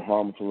and the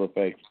harmful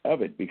effects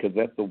of it, because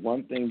that's the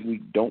one thing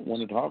we don't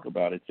want to talk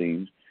about, it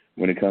seems,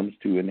 when it comes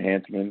to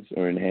enhancements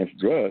or enhanced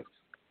drugs,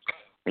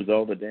 is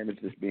all the damage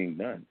that's being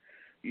done.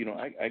 You know,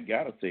 I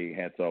got to say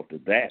hats off to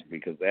that,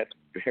 because that's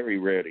very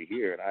rare to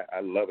hear, and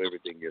I love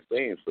everything you're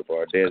saying so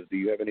far. Des, do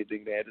you have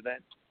anything to add to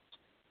that?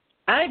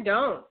 I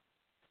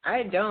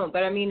don't,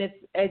 but I mean,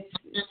 it's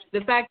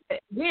the fact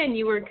that, again,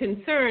 you were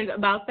concerned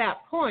about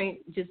that point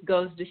just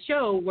goes to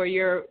show where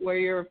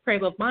your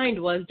frame of mind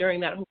was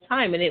during that whole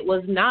time, and it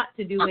was not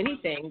to do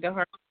anything to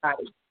harm your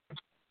body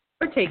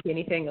or take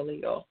anything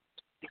illegal.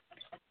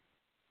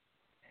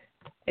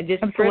 It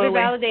just further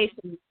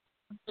validation.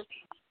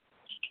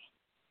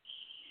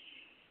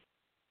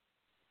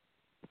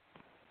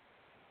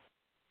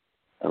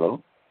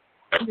 Hello?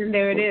 And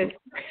there it is.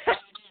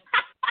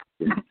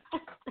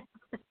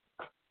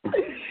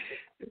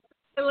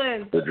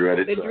 The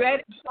dreaded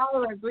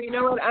silence. Well, you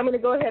know what? I'm going to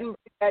go ahead and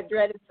break that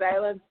dreaded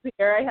silence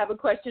here. I have a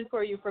question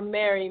for you from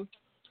Mary.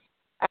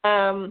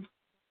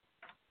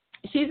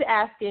 She's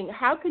asking,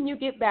 how can you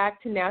get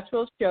back to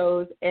natural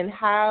shows, and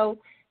how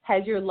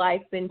has your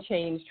life been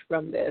changed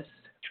from this?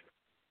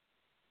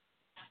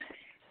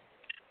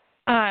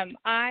 I'm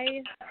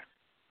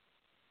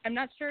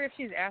not sure if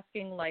she's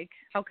asking, like,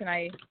 how can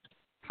I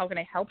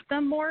help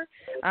them more?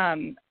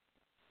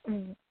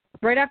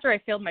 Right after I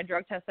failed my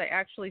drug test, I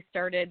actually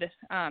started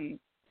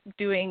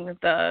doing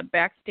the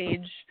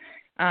backstage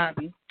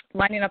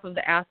lining up of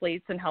the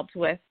athletes, and helped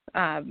with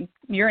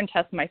urine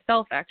tests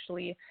myself,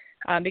 actually,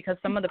 because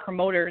some of the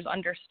promoters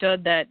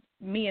understood that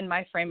me and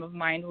my frame of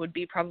mind would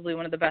be probably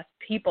one of the best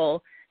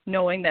people,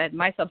 knowing that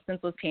my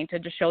substance was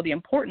tainted, to show the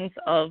importance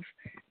of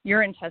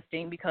urine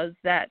testing, because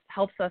that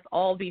helps us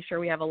all be sure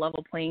we have a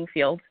level playing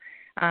field.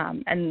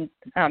 And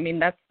I mean,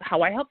 that's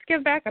how I helped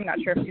give back. I'm not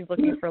sure if she's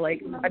looking for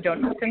like a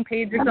donation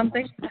page or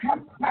something.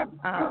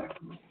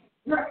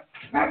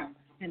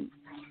 And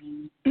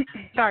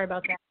sorry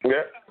about that.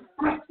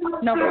 Yeah.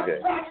 No. Okay.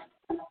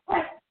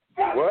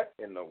 What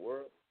in the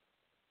world?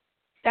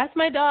 That's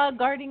my dog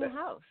guarding the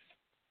house.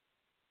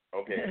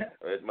 Okay.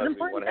 It must be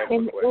one heck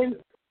of a question.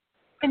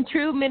 In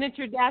true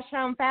miniature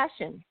Dachshund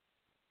fashion.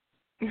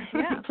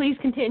 Yeah. Please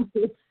continue.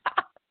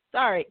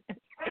 Sorry.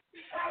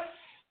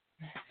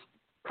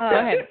 Go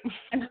ahead.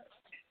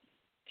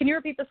 Can you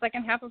repeat the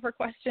second half of her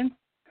question?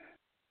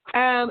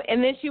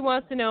 And then she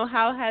wants to know,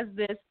 how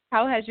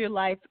has your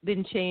life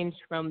been changed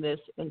from this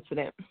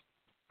incident?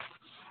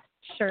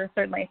 Sure,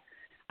 certainly.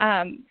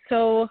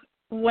 So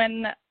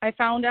when I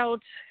found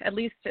out, at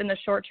least in the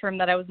short term,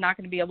 that I was not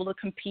going to be able to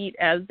compete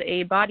as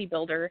a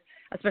bodybuilder,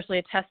 especially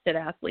a tested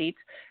athlete,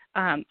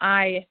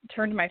 I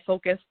turned my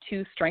focus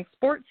to strength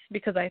sports,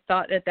 because I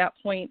thought at that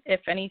point,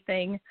 if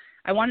anything,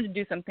 I wanted to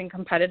do something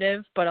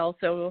competitive, but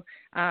also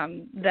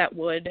that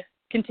would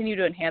continue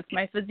to enhance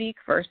my physique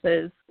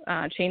versus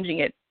changing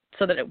it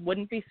so that it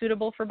wouldn't be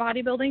suitable for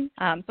bodybuilding.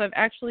 So I've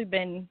actually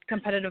been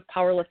competitive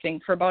powerlifting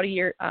for about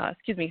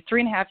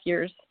 3.5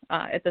 years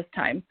at this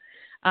time,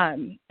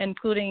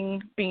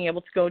 including being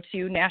able to go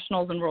to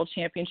nationals and world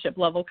championship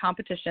level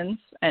competitions,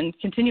 and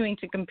continuing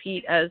to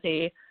compete as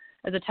a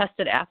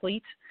tested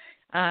athlete.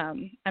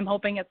 I'm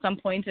hoping at some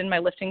point in my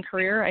lifting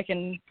career I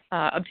can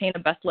obtain a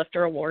Best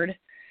Lifter award.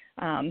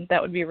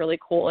 That would be really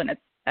cool, and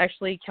it's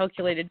actually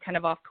calculated kind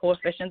of off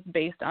coefficients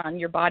based on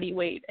your body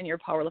weight and your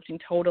powerlifting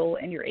total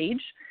and your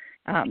age.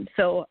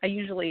 So I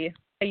usually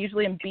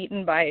am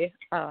beaten by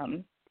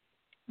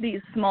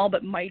these small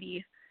but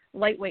mighty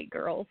lightweight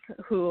girls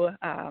who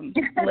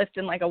lift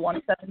in like a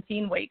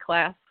 117 weight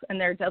class, and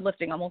they're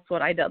deadlifting almost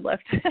what I deadlift.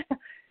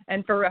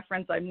 And for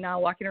reference, I'm now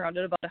walking around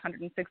at about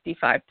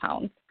 165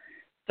 pounds.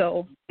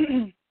 So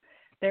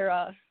they're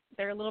a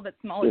little bit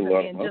smaller than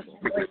me, and just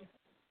really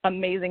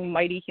amazing,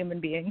 mighty human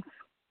beings.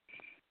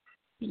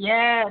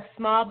 Yes,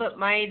 small but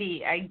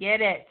mighty. I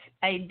get it.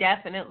 I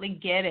definitely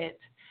get it.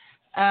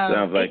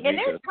 Sounds like and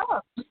they're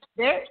tough.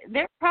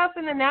 They're tough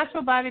in the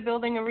natural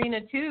bodybuilding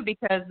arena too,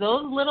 because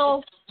those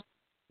little,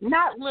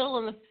 not little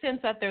in the sense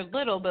that they're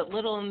little, but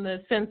little in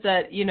the sense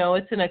that, you know,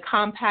 it's in a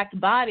compact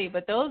body.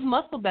 But those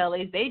muscle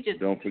bellies, they just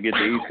don't forget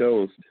the East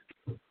Coast.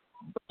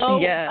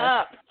 Blow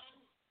up,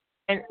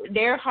 and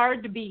they're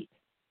hard to beat.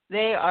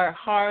 They are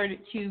hard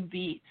to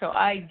beat. So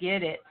I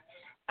get it.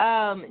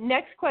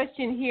 Next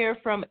question here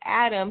from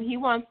Adam. He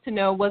wants to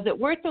know, was it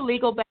worth the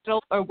legal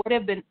battle, or would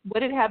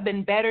it have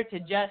been better to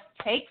just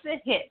take the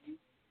hit?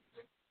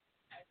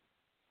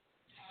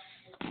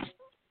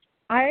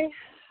 I'm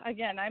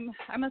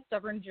a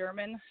stubborn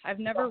German. I've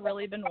never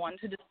really been one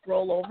to just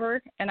roll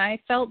over, and I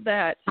felt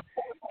that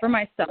for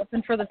myself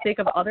and for the sake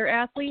of other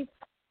athletes,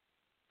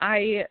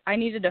 I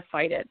needed to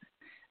fight it.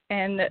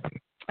 And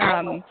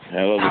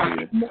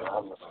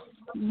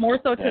more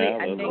so to the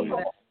ending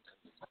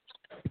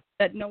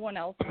that no one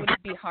else would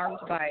be harmed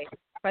by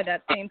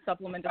that same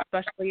supplement,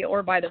 especially,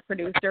 or by the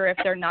producer, if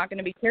they're not going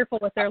to be careful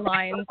with their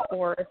lines,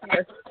 or if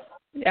they're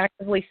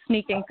actively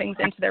sneaking things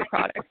into their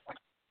products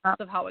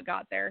of how it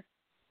got there.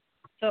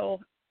 So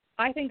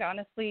I think,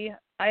 honestly,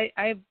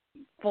 I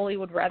fully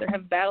would rather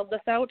have battled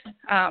this out.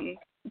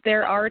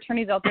 There are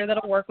attorneys out there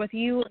that will work with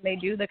you, and they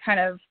do the kind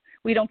of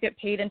we don't get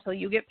paid until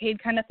you get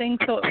paid kind of thing.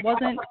 So it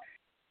wasn't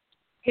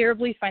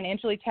terribly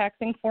financially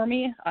taxing for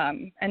me,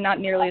 and not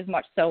nearly as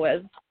much so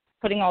as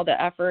putting all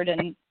the effort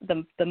and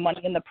the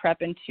money and the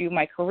prep into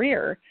my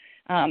career.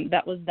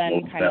 That was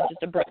then kind of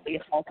just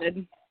abruptly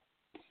halted.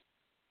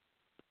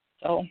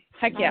 So,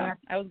 heck yeah,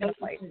 I was going to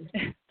fight.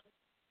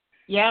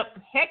 Yep,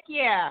 heck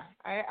yeah.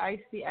 I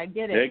see, I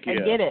get it. Heck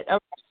yeah. I get it.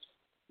 Okay.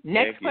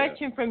 Next Heck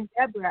question yeah. from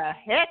Deborah.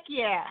 Heck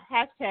yeah,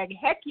 hashtag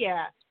heck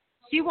yeah.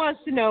 She wants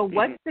to know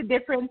what's the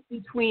difference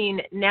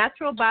between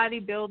natural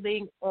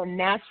bodybuilding and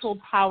natural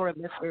power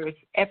lifters,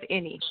 if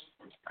any?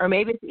 Or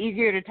maybe it's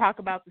easier to talk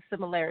about the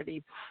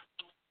similarities.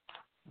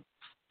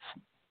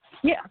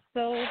 Yeah,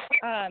 so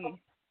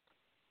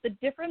the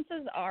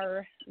differences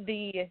are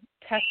the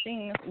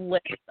testing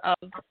list of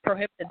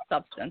prohibited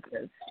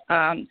substances.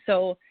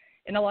 So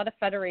in a lot of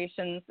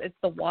federations, it's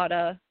the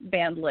WADA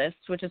banned list,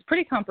 which is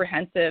pretty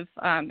comprehensive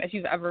if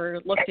you've ever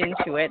looked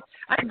into it.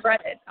 I've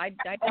read it. I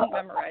didn't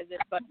memorize it,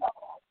 but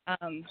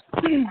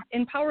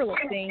in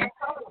powerlifting,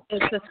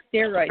 it's a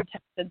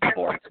steroid-tested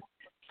sport.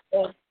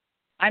 So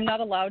I'm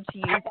not allowed to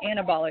use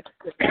anabolic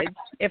steroids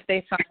if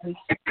they find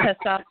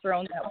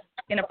testosterone that was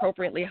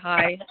inappropriately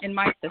high in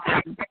my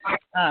system.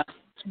 That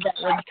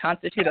would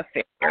constitute a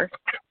failure.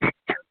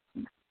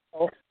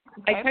 So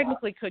I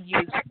technically could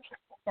use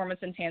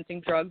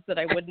performance-enhancing drugs that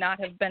I would not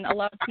have been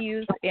allowed to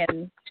use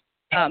in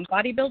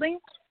bodybuilding,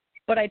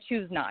 but I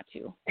choose not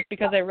to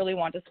because I really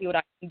want to see what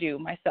I can do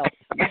myself,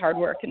 my hard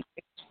work.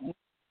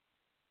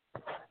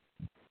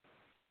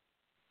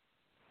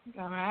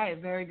 All right,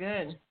 very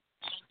good.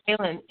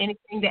 Kaylin,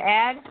 anything to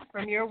add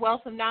from your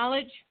wealth of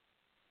knowledge?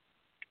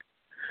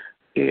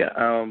 Yeah,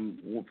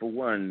 for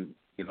one,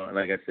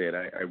 like I said,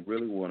 I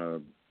really want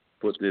to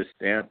put this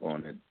stamp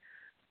on it.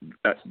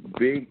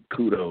 Big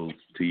kudos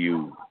to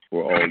you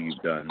for all you've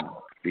done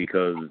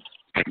because,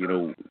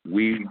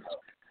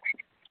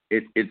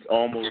 it's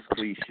almost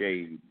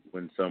cliche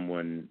when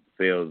someone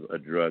fails a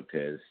drug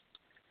test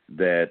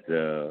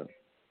that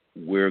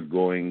we're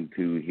going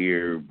to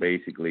hear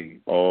basically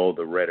all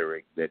the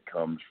rhetoric that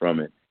comes from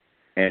it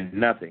and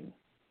nothing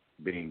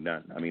being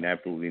done. I mean,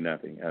 absolutely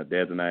nothing.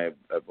 Des and I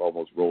have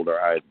almost rolled our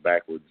eyes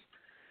backwards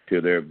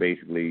till they're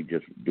basically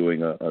just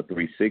doing a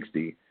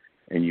 360,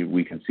 and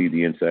we can see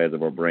the insides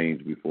of our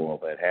brains before all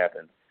that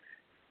happens.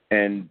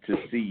 And to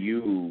see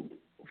you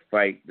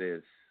fight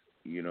this,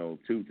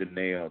 tooth and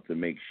nail to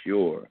make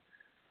sure,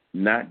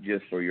 not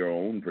just for your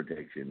own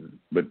protection,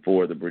 but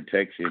for the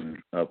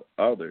protection of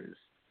others,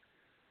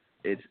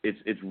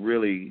 it's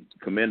really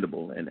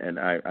commendable, and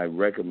I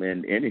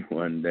recommend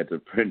anyone that's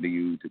a friend to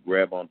you to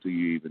grab onto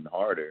you even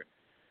harder,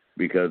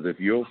 because if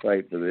you'll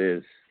fight for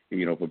this,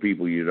 for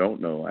people you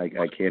don't know,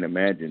 I can't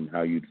imagine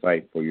how you'd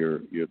fight for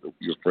your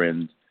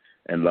friends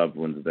and loved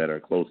ones that are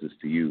closest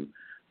to you.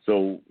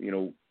 So,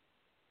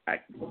 I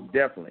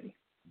definitely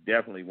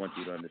want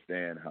you to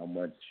understand how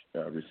much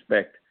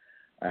respect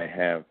I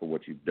have for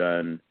what you've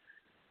done.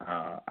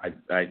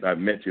 I've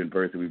met you in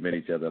person. We've met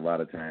each other a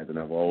lot of times, and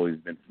I've always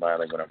been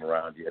smiling when I'm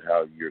around you at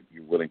how you're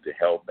willing to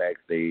help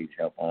backstage,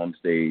 help on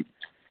stage,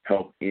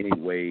 help any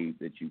way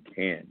that you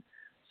can.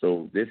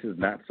 So this is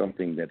not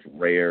something that's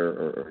rare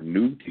or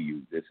new to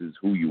you. This is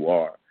who you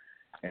are,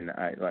 and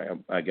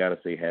I gotta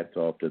say hats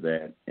off to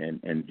that,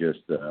 and just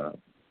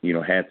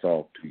hats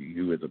off to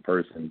you as a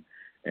person,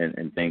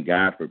 and thank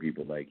God for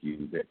people like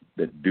you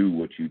that do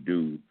what you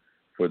do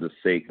for the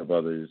sake of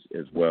others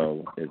as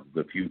well as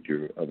the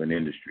future of an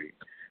industry,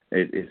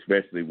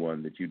 especially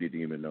one that you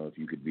didn't even know if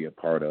you could be a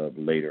part of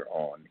later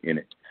on in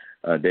it.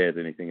 Des,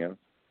 anything else?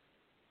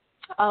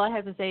 All I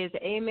have to say is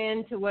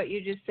amen to what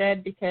you just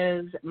said,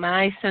 because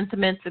my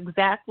sentiments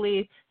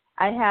exactly.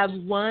 I have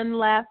one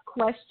last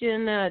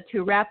question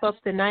to wrap up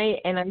the night,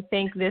 and I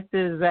think this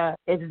is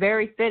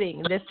very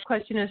fitting. This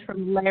question is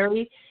from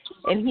Larry,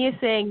 and he is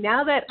saying,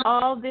 now that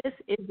all this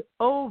is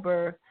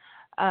over,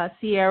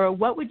 Siera,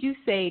 what would you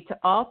say to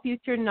all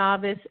future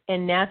novice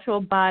and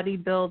natural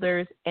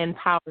bodybuilders and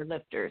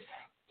powerlifters?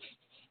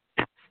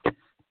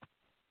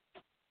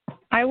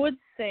 I would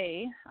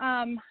say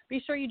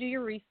be sure you do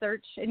your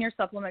research in your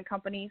supplement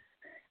companies.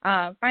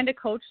 Find a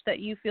coach that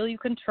you feel you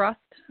can trust,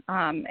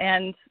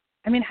 and,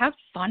 have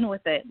fun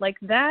with it. Like,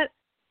 that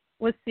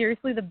was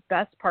seriously the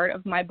best part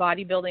of my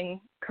bodybuilding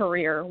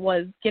career,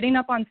 was getting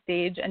up on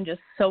stage and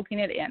just soaking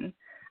it in.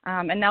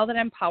 And now that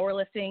I'm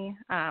powerlifting,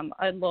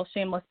 a little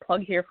shameless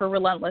plug here for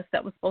Relentless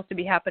that was supposed to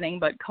be happening,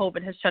 but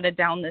COVID has shut it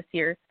down this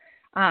year.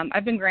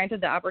 I've been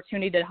granted the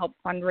opportunity to help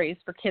fundraise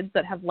for kids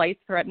that have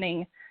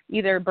life-threatening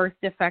either birth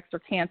defects or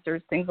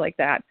cancers, things like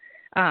that.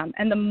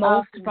 And the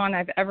most fun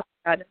I've ever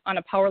had on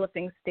a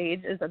powerlifting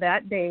stage is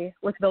that day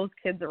with those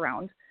kids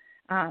around.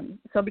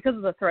 So because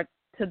of the threat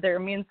to their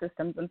immune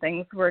systems and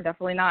things, we're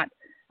definitely not,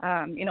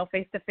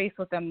 face-to-face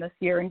with them this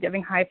year and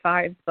giving high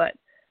fives, but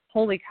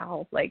holy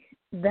cow, like,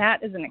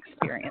 that is an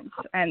experience.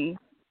 And,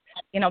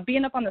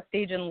 being up on the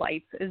stage in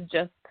lights is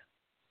just,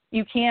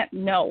 you can't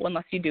know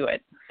unless you do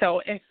it.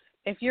 So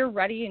if you're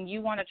ready and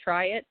you want to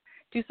try it,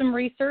 do some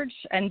research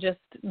and just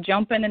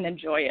jump in and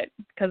enjoy it,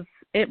 because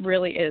it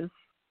really is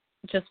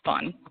just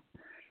fun.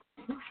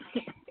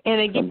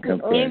 And again,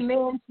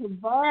 amen to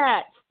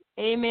that.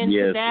 Amen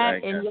to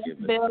that. And yes,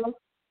 Bill,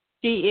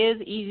 she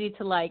is easy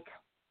to like,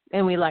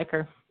 and we like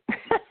her.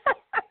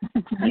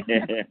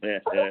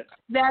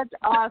 That's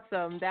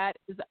awesome. That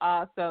is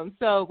awesome.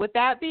 So with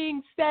that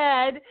being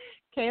said,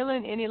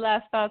 Kaylin, any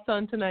last thoughts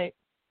on tonight?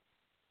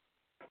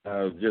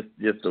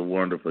 Just a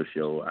wonderful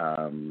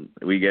show.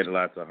 We get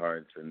lots of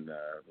hearts and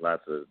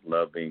lots of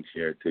love being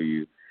shared to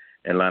you,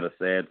 and a lot of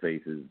sad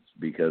faces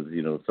because,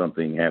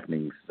 something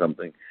happening,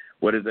 something.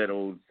 What is that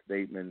old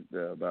statement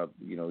about,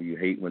 you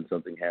hate when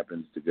something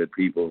happens to good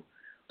people?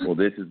 Well,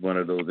 this is one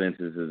of those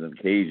instances and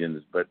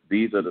occasions, but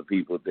these are the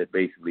people that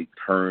basically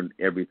turn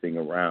everything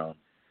around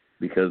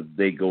because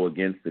they go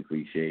against the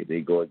cliche.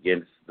 They go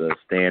against the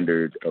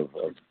standard of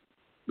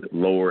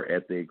lower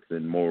ethics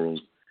and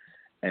morals.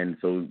 And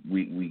so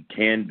we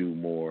can do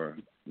more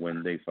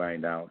when they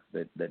find out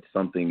that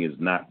something is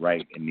not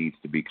right and needs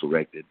to be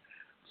corrected.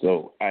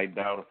 So I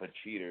doubt if a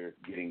cheater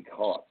getting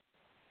caught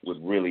would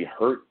really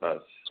hurt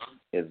us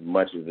as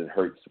much as it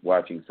hurts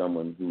watching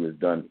someone who has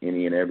done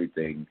any and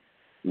everything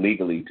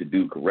legally to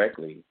do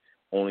correctly,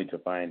 only to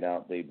find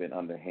out they've been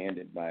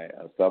underhanded by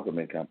a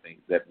supplement company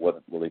that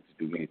wasn't willing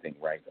to do anything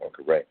right or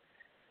correct.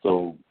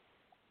 So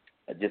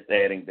just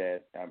adding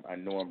that, I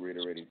know I'm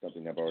reiterating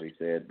something I've already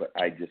said, but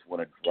I just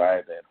want to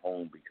drive that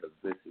home because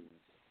this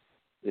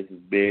is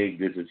big,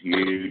 this is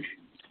huge,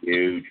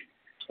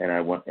 and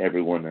I want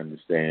everyone to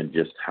understand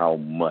just how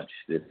much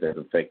this has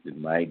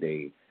affected my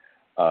day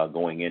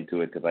going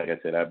into it. Because, like I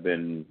said, I've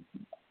been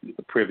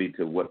privy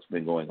to what's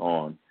been going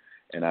on,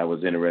 and I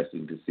was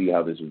interested to see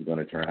how this was going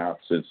to turn out.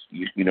 Since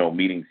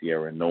meeting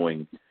Siera and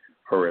knowing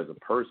her as a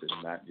person,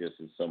 not just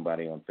as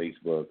somebody on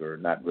Facebook, or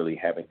not really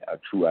having a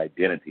true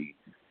identity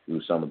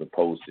through some of the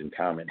posts and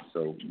comments.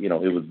 So,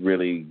 it was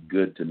really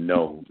good to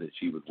know that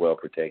she was well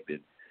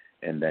protected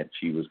and that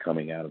she was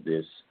coming out of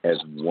this as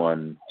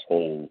one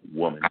whole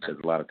woman, because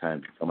a lot of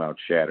times you come out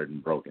shattered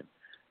and broken.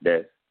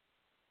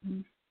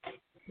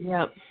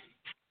 Yep.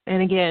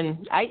 And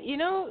again,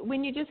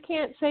 when you just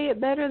can't say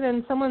it better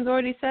than someone's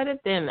already said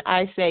it, then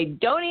I say,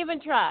 don't even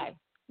try.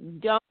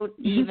 Don't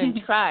even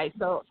try.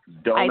 So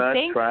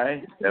try?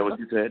 Is that what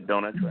you said?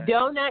 Don't try.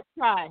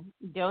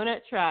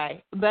 Don't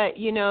try. But,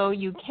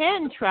 you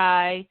can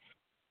try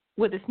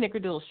with a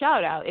snickerdoodle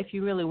shout-out if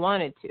you really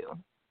wanted to.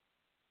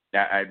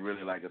 I'd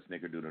really like a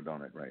snickerdoodle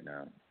donut right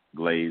now,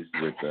 glazed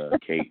with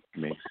cake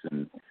mix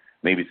and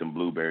maybe some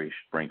blueberry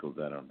sprinkles.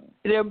 I don't know.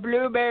 There are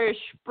blueberry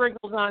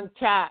sprinkles on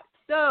top.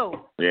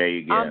 So, there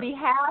you go. On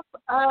behalf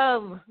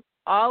of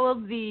all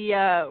of the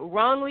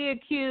wrongly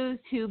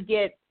accused who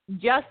get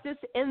justice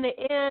in the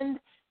end,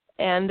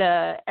 and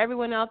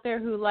everyone out there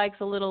who likes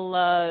a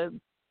little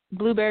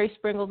blueberry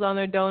sprinkles on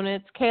their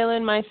donuts,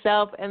 Kaylin,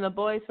 myself, and the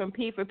boys from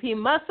P4P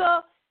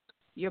Muscle,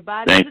 your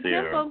body is a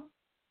temple.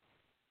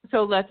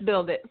 So let's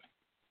build it.